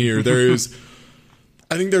down from here.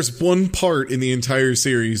 I think there's one part in the entire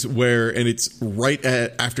series where, and it's right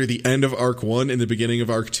after the end of Arc 1 and the beginning of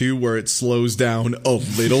Arc 2, where it slows down a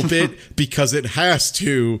little bit because it has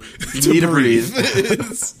to Need to breathe.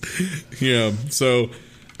 Yeah, so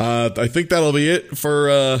I think that'll be it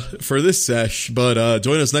for this sesh. But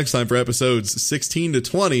join us next time for episodes 16 to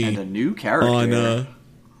 20 And a new character.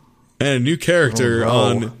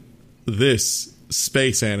 on this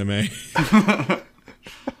space anime.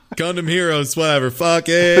 Gundam Heroes, whatever. Fuck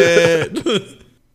it.